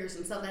public figures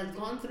and stuff that have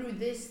gone through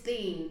this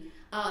thing,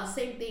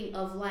 same thing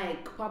of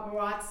like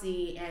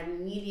paparazzi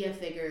and media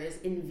figures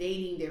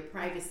invading their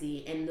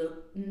privacy, and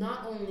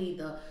not only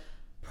the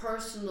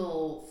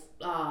personal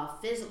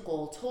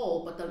physical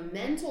toll, but the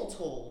mental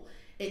toll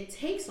it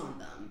takes on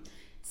them.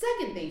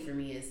 Second thing for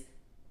me is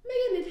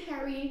Meghan and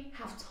Harry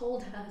have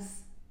told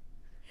us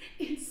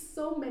in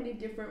so many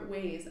different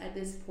ways at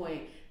this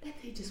point that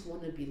they just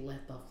want to be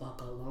left the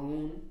fuck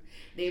alone.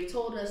 They've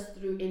told us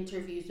through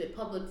interviews with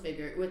public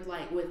figure, with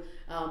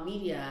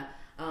media.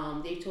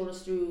 They've told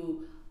us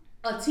through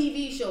a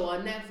TV show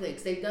on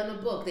Netflix. They've done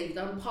a book. They've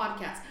done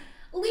podcasts.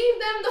 Leave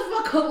them the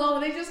fuck alone.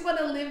 They just want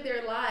to live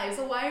their lives.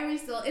 So why are we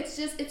still?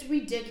 It's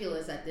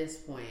ridiculous at this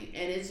point,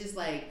 and it's just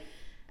like,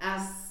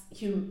 as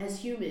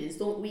humans,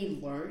 don't we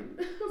learn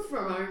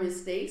from our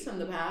mistakes from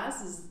the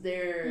past? Is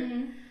there,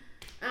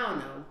 I don't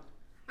know.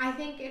 I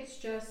think it's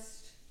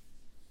just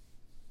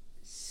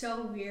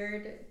so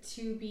weird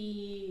to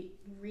be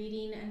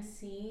reading and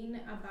seeing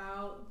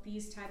about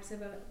these types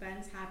of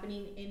events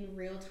happening in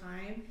real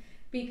time,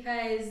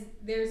 because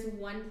there's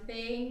one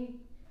thing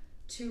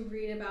to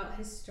read about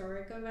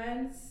historic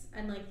events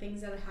and like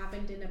things that have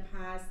happened in the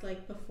past,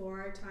 like before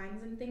our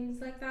times and things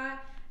like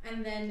that,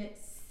 and then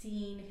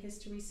seeing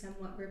history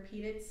somewhat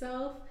repeat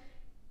itself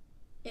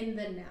in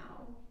the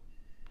now.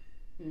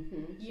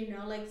 You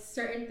know, like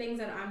certain things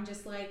that I'm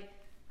just like,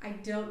 I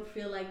don't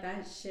feel like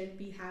that should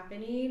be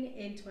happening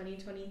in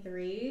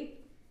 2023.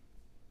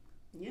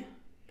 Yeah.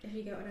 If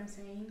you get what I'm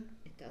saying.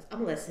 It does.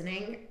 I'm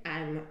listening.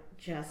 I'm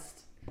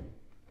just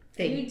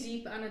Are you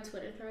deep on a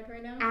Twitter thread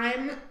right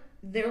now?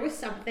 There was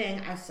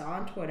something I saw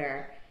on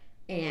Twitter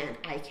and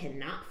I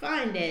cannot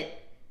find it.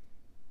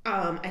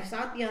 I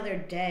saw it the other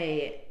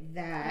day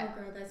that...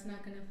 Oh, girl, you're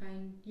not gonna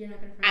find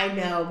I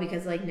know,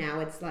 because, like, now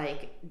it's,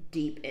 like,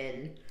 deep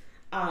in.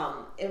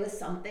 It was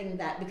something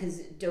that, because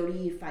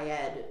Dodi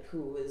Fayed,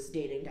 who was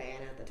dating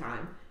Diana at the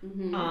time,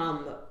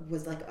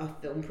 was, like, a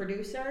film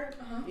producer.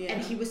 Yeah.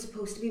 And he was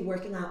supposed to be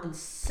working on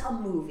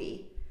some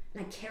movie.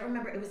 And I can't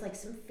remember. It was, like,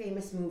 some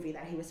famous movie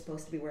that he was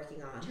supposed to be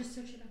working on. Just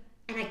search it up.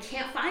 And I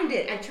can't find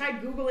it. I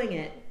tried Googling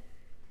it.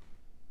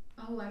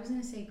 Oh, I was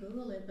gonna say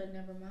Google it, but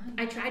never mind.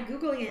 I tried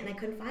Googling it and I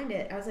couldn't find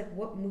it. I was like,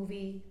 what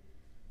movie?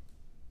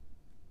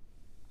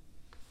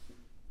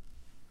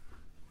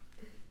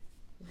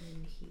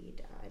 When he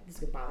died. This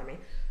is gonna bother me.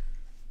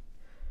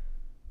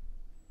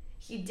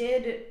 He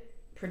did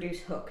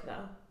produce Hook,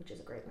 though, which is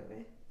a great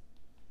movie.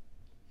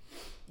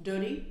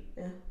 Dodi?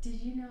 Yeah.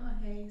 Did you know?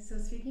 Okay, so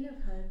speaking of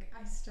Hook,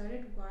 I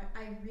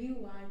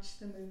rewatched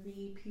the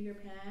movie Peter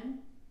Pan.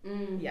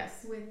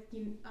 Yes. With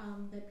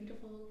that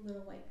beautiful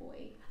little white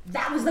boy.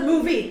 That was the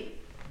movie!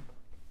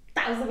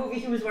 That was the movie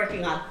he was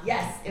working on.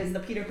 Yes, it was the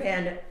Peter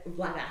Pan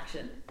live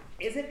action.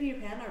 Is it Peter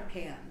Pan or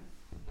Pan?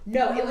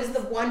 No, it was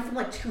the one from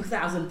like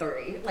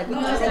 2003. Like with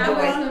the that little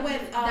boy. was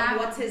With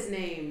what's his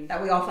name?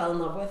 That we all fell in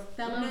love with.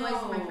 That one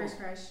was my first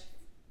crush.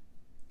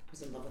 I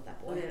was in love with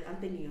that boy. Okay, I'm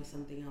thinking of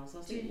something else. I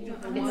was thinking Dude,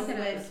 of the I'm one gonna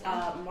set with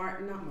up not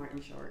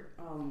Martin Short.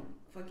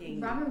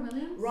 Fucking Robin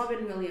Williams?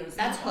 Robin Williams.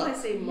 That's How do I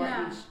Hook. say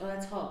Martin? Yeah. Oh,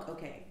 that's Hook.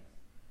 Okay.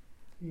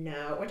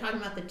 No, we're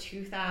talking about the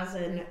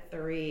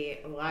 2003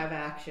 live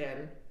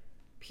action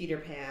Peter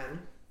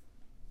Pan.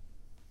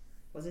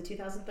 Was it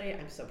 2003?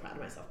 I'm so proud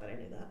of myself that I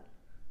knew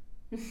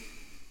that.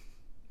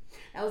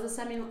 That was a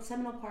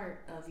seminal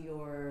part of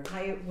your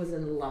I was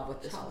in love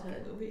with this childhood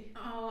fucking movie.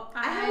 Oh,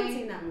 I haven't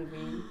seen that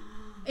movie.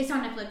 It's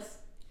on Netflix.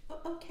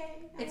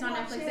 Okay. It's on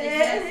I'll watch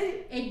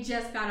Netflix. It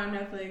just got on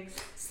Netflix.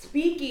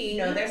 Speaking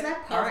No, there's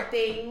that part. of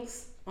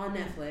things on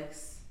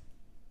Netflix,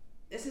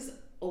 this is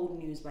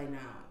old news by now,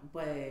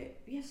 but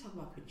we have to talk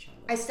about Queen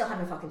Charlotte. I still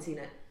haven't fucking seen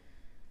it.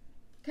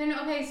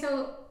 Okay,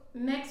 so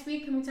next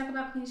week, can we talk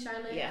about Queen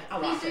Charlotte? Yeah, I'll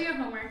Please watch do it. your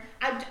homework.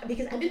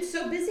 Because I've been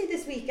so busy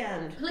this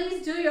weekend.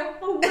 Please do your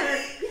homework.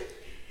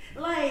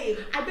 Like,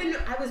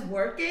 I was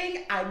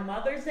working. On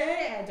Mother's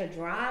Day, I had to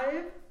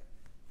drive.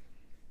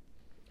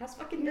 I was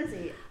fucking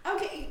busy.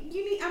 Okay,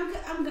 I'm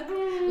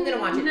gonna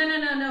watch it.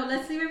 No.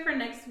 Let's leave it for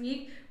next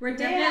week. We're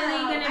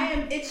definitely gonna. I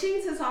am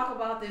itching to talk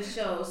about this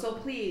show, so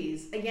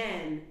please,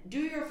 again, do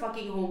your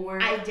fucking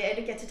homework. I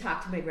did get to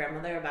talk to my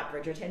grandmother about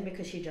Bridgerton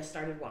because she just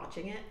started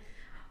watching it.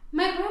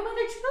 My grandmother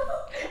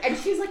too. And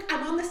she's like,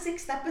 I'm on the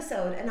 6th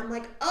episode. And I'm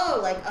like,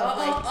 of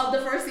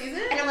the first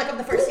season? And I'm like, of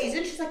the first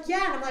season? She's like,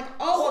 yeah. And I'm like,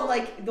 I'm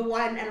like, the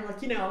one. And I'm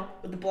like,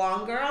 with the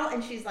blonde girl.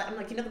 And she's like, I'm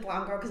like, the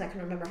blonde girl? Because I can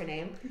remember her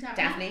name.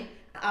 Daphne.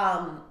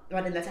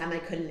 But in that time I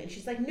couldn't. And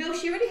she's like, no,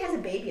 she already has a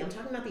baby. I'm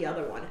talking about the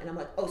other one. And I'm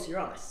like, oh, so you're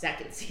on the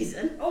 2nd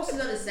season. Oh, she's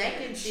on the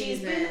 2nd season.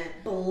 She's been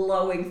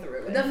blowing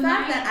through it. The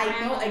fact that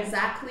I know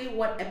exactly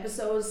what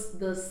episodes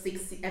the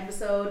 6th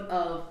episode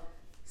of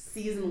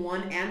season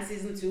 1 and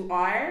season 2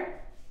 are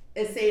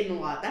is saying a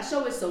lot. That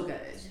show is so good.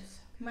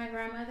 My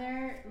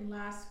grandmother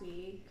last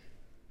week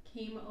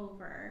came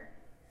over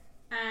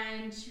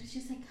and she was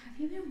just like, have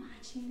you been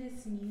watching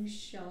this new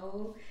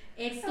show?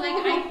 It's like,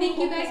 I think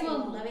you guys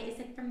will love it. It's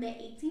like from the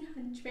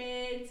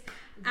 1800s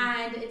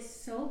and it's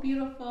so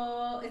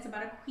beautiful. It's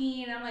about a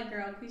queen. I'm like,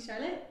 girl, Queen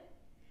Charlotte?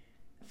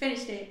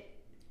 Finished it.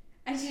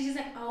 And she's just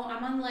like, oh,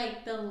 I'm on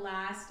like the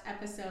last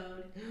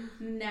episode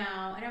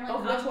now. And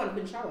I'm like, which one?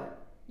 Queen Charlotte?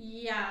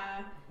 Yeah.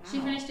 Wow. She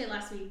finished it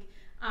last week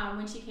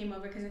when she came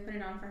over because I put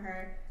it on for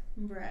her.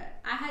 Bruh,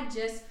 I had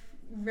just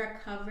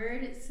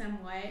recovered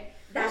somewhat.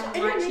 That's what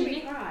it made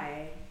me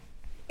cry.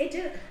 It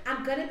did.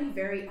 I'm gonna be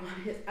very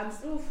honest. I'm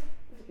still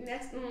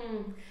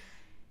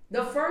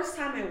the first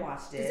time I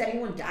watched it, does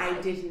anyone die?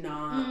 I did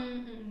not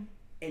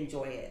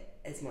enjoy it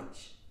as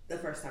much the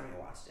first time I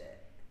watched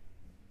it,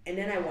 and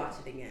then I watched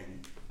it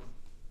again,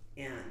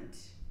 and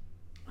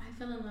I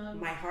fell in love.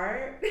 My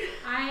heart.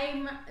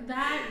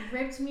 That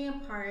ripped me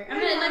apart.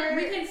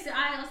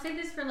 I'll say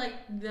this for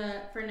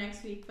for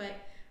next week, but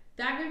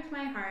that ripped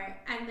my heart.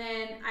 And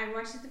then I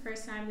watched it the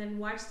first time, then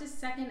watched the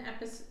second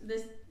episode.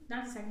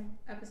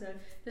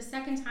 The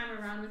second time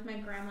around with my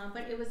grandma,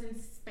 but it was in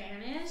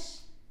Spanish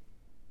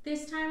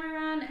this time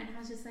around, and I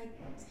was just like,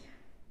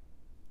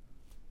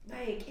 damn.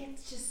 Like,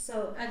 it's just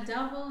so a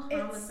double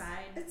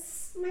homicide.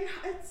 It's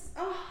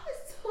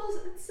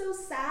so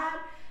sad.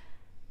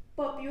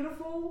 But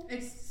beautiful.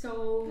 It's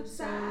so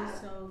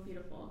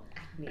beautiful.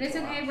 But it's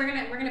okay. We're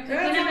gonna put a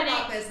pin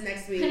about this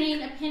next week.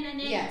 Putting a pin in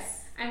it.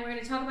 Yes. And we're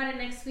gonna talk about it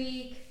next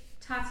week.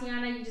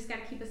 Tatiana, you just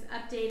gotta keep us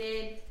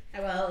updated.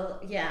 Well,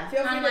 yeah.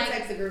 Feel free to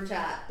text the group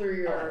chat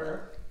through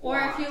your. Or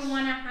if you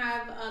want to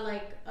have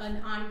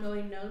an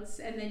ongoing notes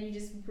and then you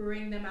just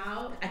bring them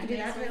out. I can do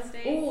that.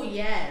 Oh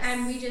yes.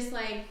 And we just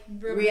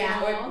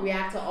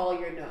react to all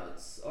your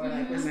notes or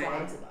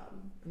respond to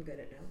them. I'm good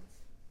at notes.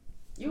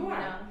 You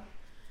are.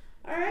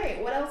 All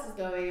right, what else is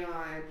going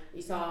on?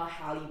 You saw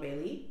Halle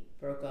Bailey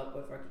broke up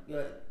with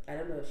I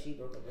don't know if she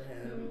broke up with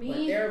him,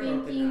 but they're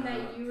broken up.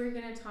 That you were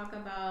gonna talk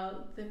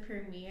about the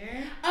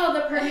premiere. Oh,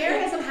 the premiere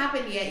hasn't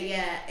happened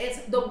yet. It's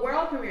the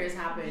world premiere has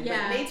happened.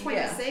 Yeah. But May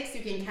 26th,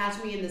 you can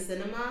catch me in the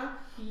cinema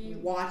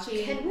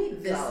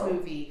watching this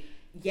movie.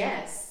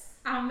 Yes.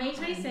 On May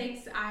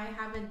 26th, I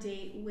have a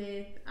date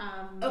with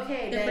the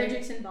then,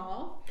 Bridgerton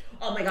Ball.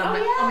 Oh my god!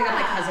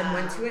 My cousin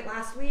went to it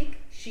last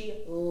week.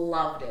 She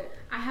loved it.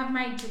 I have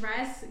my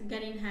dress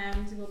getting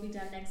hemmed. Will be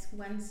done next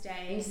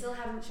Wednesday. You still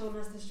haven't shown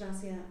us this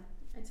dress yet.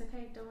 It's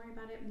okay. Don't worry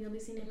about it. You'll be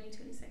seeing it May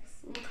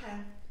 26th.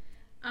 Okay.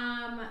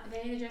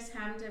 Getting the dress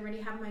hemmed. I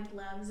already have my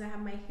gloves. I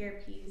have my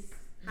hairpiece.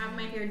 I have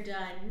my hair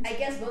done. I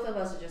guess both of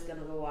us are just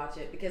gonna go watch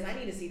it because I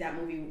need to see that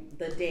movie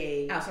the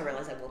day. I also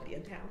realize I won't be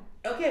in town.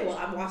 Okay, well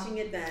I'm watching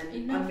it then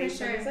on May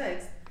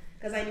 26th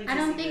because I need. I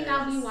don't think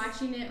I'll be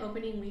watching it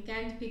opening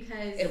weekend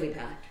because it'll be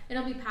packed. And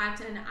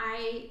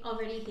I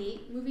already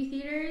hate movie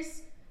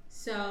theaters,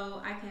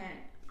 so I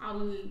can't. I'll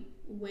be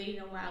waiting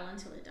a while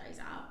until it dies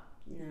out.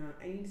 No,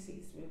 I need to see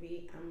this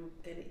movie.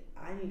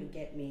 I need to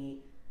get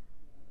me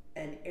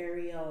an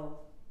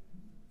Ariel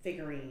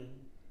figurine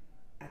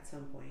at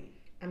some point.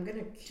 I'm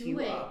gonna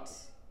queue up.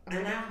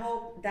 And I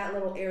hope that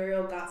little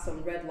Ariel got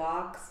some red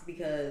locks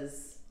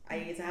because I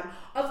need to have.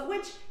 Of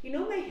which,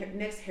 my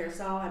next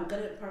hairstyle, I'm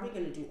probably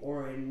gonna do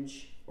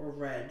orange or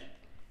red.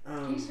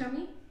 Can you show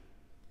me?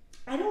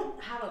 I don't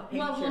have a picture.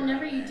 Well,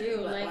 whenever you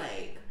do,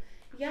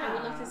 yeah. I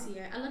would love to see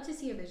it. I'd love to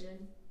see a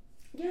vision.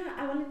 Yeah,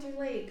 I want to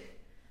do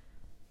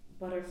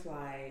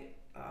butterfly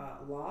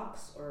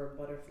locks or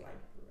butterfly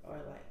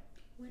or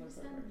What does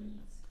that mean?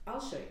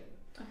 I'll show you.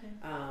 Okay.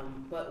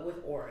 But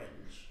with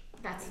orange.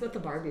 That's what the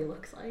Barbie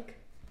looks like.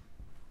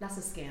 That's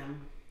a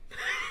scam.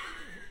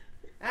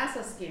 That's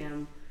a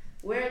scam.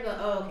 Where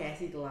I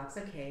see the locks.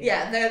 Okay.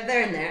 Yeah,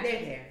 they're in there.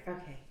 They're there.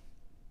 Okay.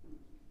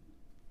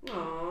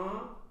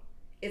 Aww.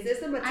 Is this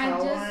the Mattel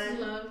one? I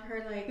just love her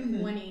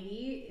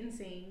 180.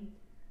 Insane.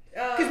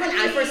 Because when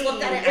I first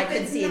looked at it, I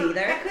couldn't see it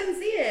either. I couldn't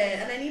see it,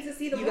 and I need to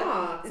see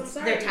dogs. I'm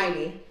sorry. They're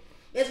tiny.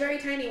 It's very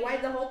tiny. Why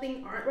the whole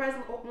thing? No,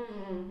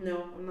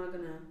 I'm not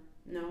gonna.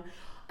 No.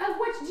 Of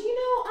which, do you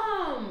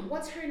know?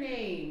 What's her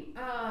name?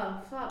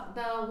 Fuck,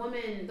 the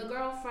woman, the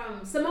girl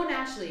from Simone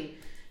Ashley.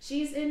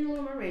 She's in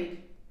Little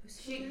Mermaid.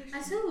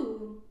 As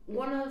who?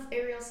 One of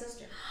Ariel's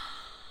sisters.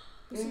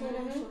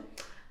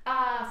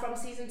 From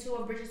season 2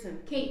 of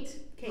Bridgerton. Kate.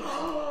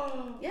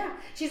 Yeah,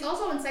 she's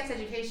also in Sex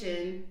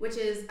Education, which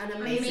is an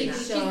amazing show.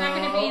 She's not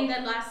gonna be in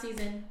the last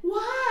season.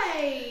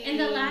 Why? In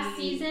the last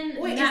season.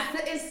 Wait,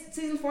 is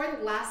season 4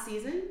 the last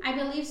season? I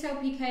believe so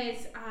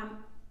because what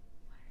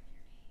are their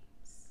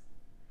names?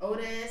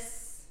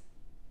 Otis.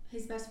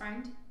 His best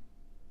friend.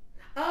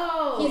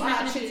 Oh, he's not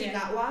gonna be Shinji there.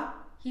 Gatwa.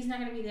 He's not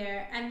gonna be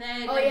there, and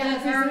then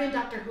he's doing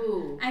Doctor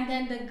Who. And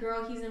then the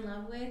girl he's in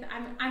love with,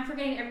 I'm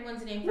forgetting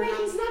everyone's name. Wait,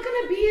 he's not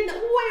gonna be in.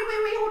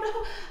 Wait, hold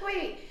on.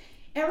 Wait,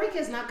 Eric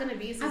is not gonna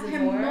be season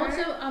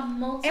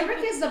 4. Eric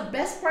is the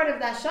best part of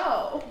that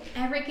show.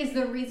 Eric is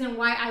the reason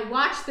why I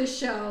watch the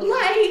show.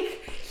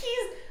 Like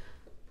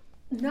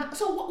he's not.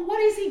 So what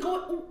is he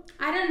going?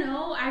 I don't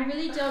know. I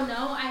really don't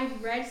know. I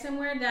read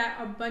somewhere that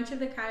a bunch of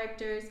the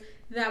characters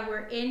that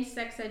were in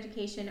Sex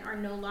Education are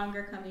no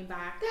longer coming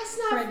back. That's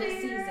not for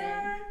this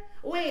season.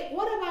 Wait,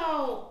 what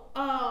about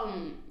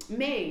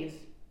Maeve?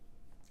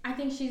 I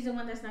think she's the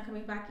one that's not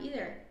coming back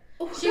either.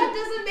 That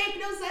doesn't make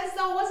no sense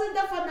though. Wasn't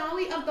the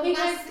finale of the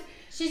last?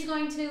 She's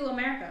going to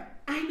America.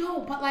 I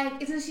know, but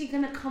like, isn't she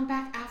gonna come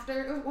back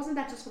after? Or wasn't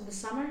that just for the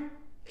summer?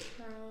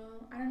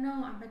 I don't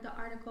know. I read the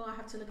article. I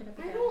have to look it up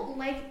again.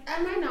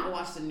 I might not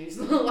watch the news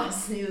the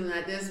last season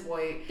at this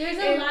point. There's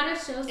a lot of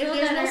shows if though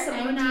there's that no are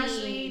Simone ending.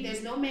 Ashley,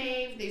 there's no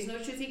Maeve, there's no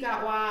Shuti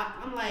Gatwa.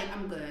 I'm like,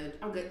 I'm good.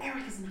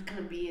 Eric is not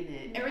gonna be in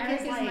it.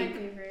 Eric is my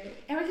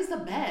favorite. Eric is the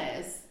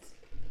best.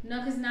 No,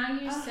 because now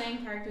you're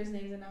saying characters'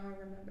 names and now I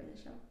remember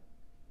the show.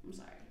 I'm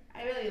sorry.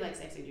 I really like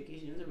Sex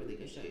Education. It was a really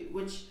good show,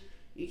 which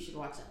you should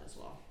watch that as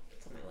well.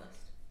 It's on my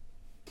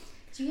list.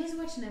 Do you guys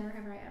watch Never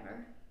Have I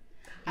Ever?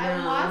 No.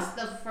 I watched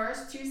the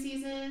first 2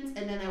 seasons,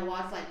 and then I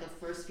watched like the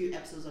first few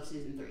episodes of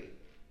season 3.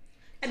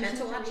 I meant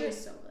to watch it.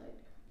 So good.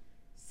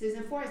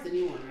 Season 4 is the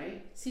new one,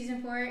 right?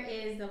 Season 4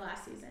 is the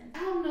last season. I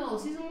don't know.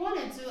 Season 1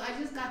 and 2, I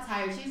just got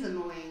tired. She's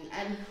annoying,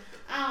 and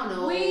I don't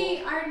know.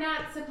 We are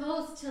not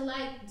supposed to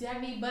like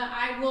Debbie, but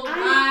I will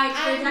ride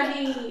for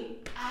Debbie.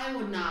 I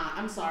would not.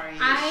 I'm sorry.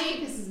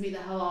 She pisses me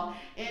the hell off.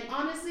 And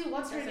honestly,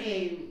 what's her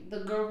name? The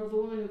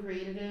woman who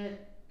created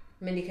it.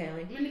 Mindy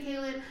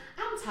Kaling.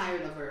 I'm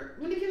tired of her.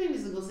 Mindy Kaling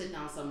needs to go sit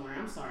down somewhere.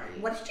 I'm sorry.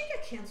 What did she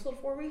get canceled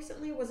for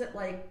recently? Was it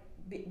like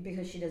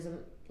because she doesn't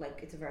like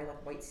it's a very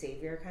like white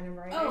savior kind of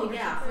writing? Oh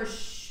yeah, for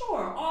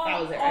sure.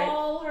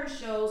 All her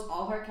shows,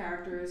 all her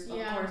characters, of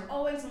course,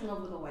 always in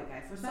love with a white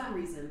guy for some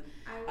reason.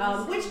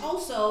 Which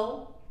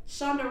also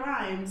Shonda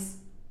Rhimes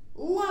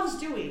loves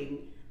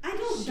doing. I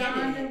don't get it.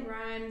 Shonda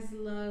Rhimes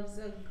loves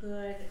a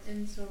good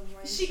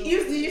Did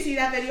you see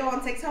that video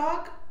on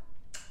TikTok?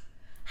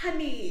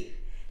 Honey,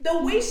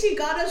 the way she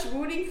got us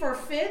rooting for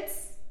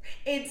Fitz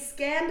in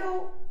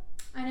Scandal.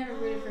 I never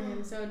rooted for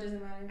him, so it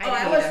doesn't matter.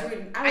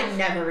 I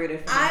never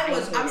rooted for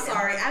him. I'm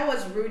sorry. I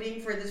was rooting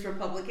for this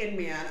Republican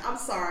man. I'm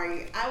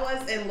sorry. I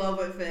was in love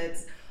with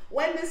Fitz.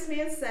 When this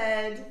man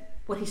said...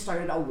 When he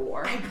started a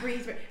war. I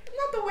breathed.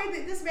 Not the way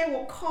that this man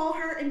will call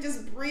her and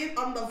just breathe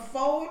on the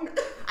phone.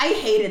 I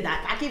hated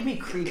that. That gave me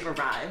creeper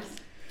vibes.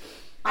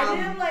 I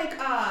didn't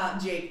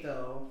like Jake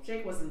though.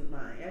 Jake wasn't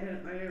mine. I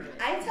didn't.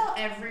 I tell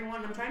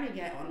everyone I'm trying to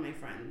get one of my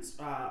friends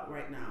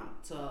right now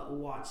to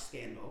watch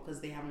Scandal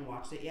because they haven't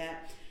watched it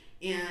yet,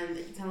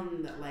 and telling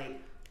them that like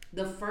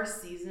the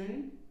first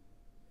season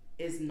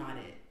is not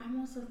it. I'm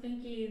also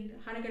thinking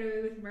How to Get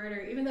Away with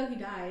Murder, even though he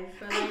dies.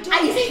 But like, I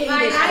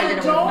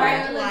don't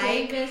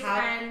like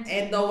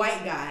and the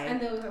white guy. And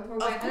the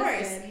white of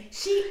course, husband.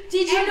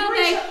 Did you know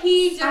that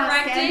he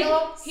directed?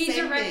 He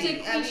Scandal,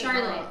 directed Queen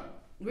Charlotte.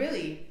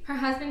 Really? Her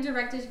husband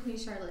directed Queen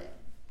Charlotte,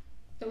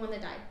 the one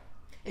that died.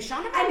 Is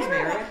Shonda Rhimes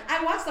married?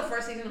 I watched the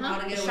first season of How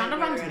to Get Away with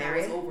Murder and I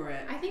was over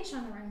it. I think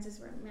Shonda Rhimes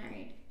is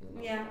married.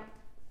 Yeah.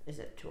 Is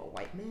it to a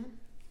white man?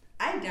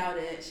 I doubt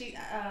it.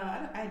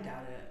 I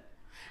doubt it.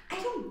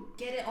 I don't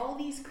get it. All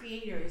these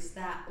creators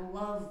that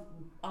love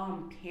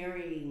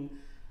pairing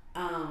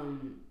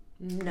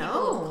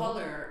people of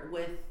color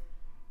with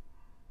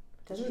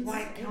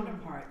white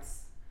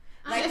counterparts.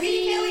 Like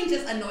Mindy Kaling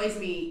just annoys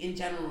me in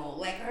general.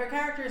 Like her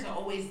characters are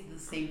always the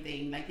same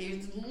thing. Like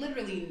there's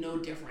literally no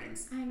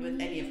difference with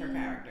any of her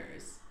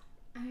characters.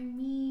 I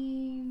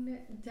mean,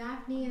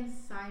 Daphne and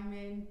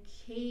Simon,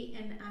 Kate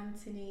and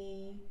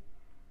Anthony,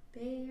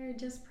 they are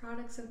just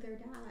products of their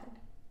dad.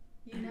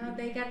 You know,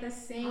 they got the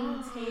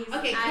same taste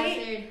as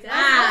their dad.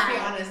 Let's be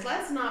honest.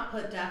 Let's not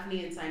put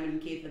Daphne and Simon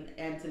and Kate and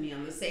Anthony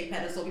on the same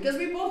pedestal because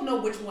we both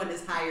know which one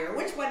is higher,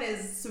 which one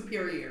is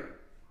superior.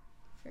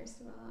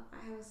 First of all,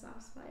 I have a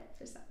soft spot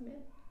for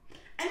Simon.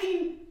 I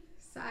mean,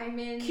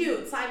 Simon.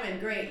 Cute. Simon,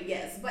 great,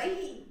 yes. But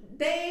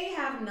they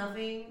have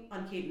nothing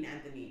on Kate and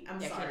Anthony. I'm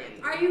sorry.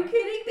 Are you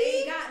kidding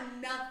me? They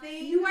got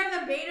nothing. You are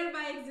the bane of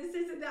my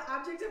existence and the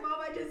object of all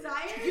my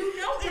desires. You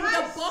know in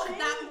the book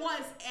that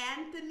was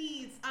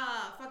Anthony's,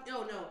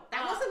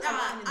 that wasn't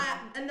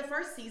in the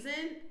first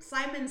season,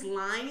 Simon's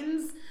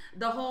lines,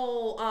 the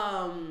whole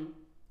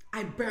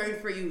I buried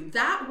for you,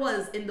 that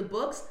was in the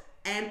books.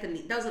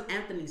 Anthony, that was in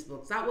Anthony's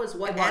books. That was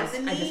what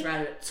Anthony I just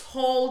read it.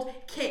 told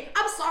Kate.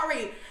 I'm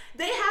sorry,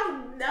 they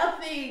have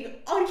nothing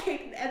on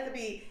Kate and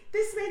Anthony.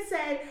 This man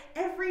said,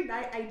 every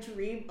night I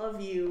dream of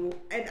you,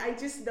 and I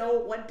just know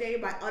one day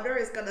my udder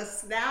is gonna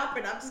snap,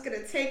 and I'm just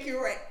gonna take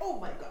you right. Oh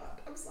my god,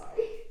 I'm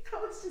sorry.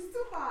 That was just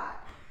too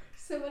hot.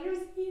 So what I'm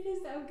saying is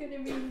I'm gonna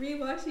be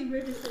rewatching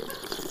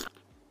Bridgerton.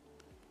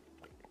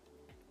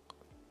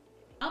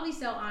 I'll be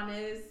so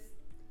honest.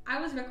 I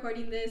was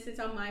recording this. It's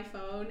on my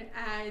phone,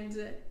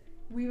 and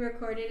we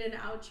recorded an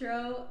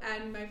outro,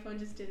 and my phone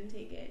just didn't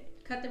take it.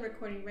 Cut the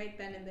recording right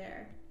then and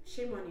there.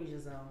 Shame on you,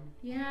 Giselle.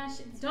 Yeah,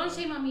 don't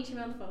shame on me. Shame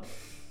on the phone.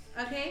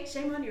 Okay.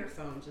 Shame on your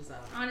phone,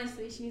 Giselle.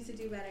 Honestly, she needs to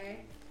do better.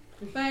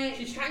 But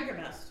She's trying her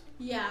best.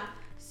 yeah.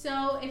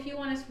 So if you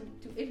want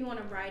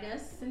to write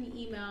us an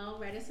email,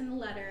 write us in a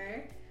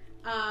letter,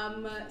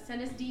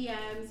 send us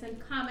DMs and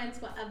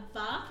comments,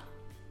 whatever,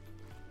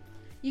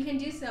 you can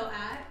do so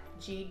at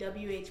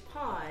GWH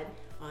Pod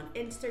on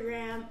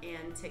Instagram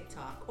and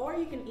TikTok, or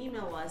you can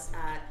email us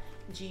at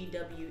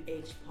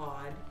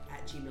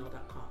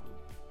gwhpod@gmail.com.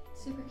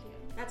 super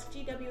cute. That's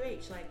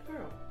GWH, like,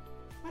 girl,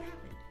 what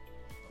happened?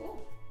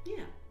 Cool.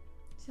 Yeah.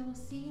 So we'll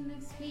see you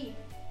next week.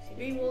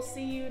 We will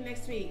see you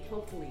next week,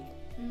 hopefully.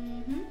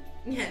 Mm-hmm.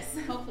 Yes.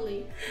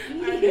 Hopefully.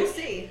 We'll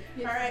see.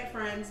 Yes. All right,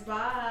 friends.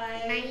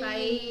 Bye.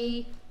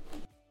 Bye.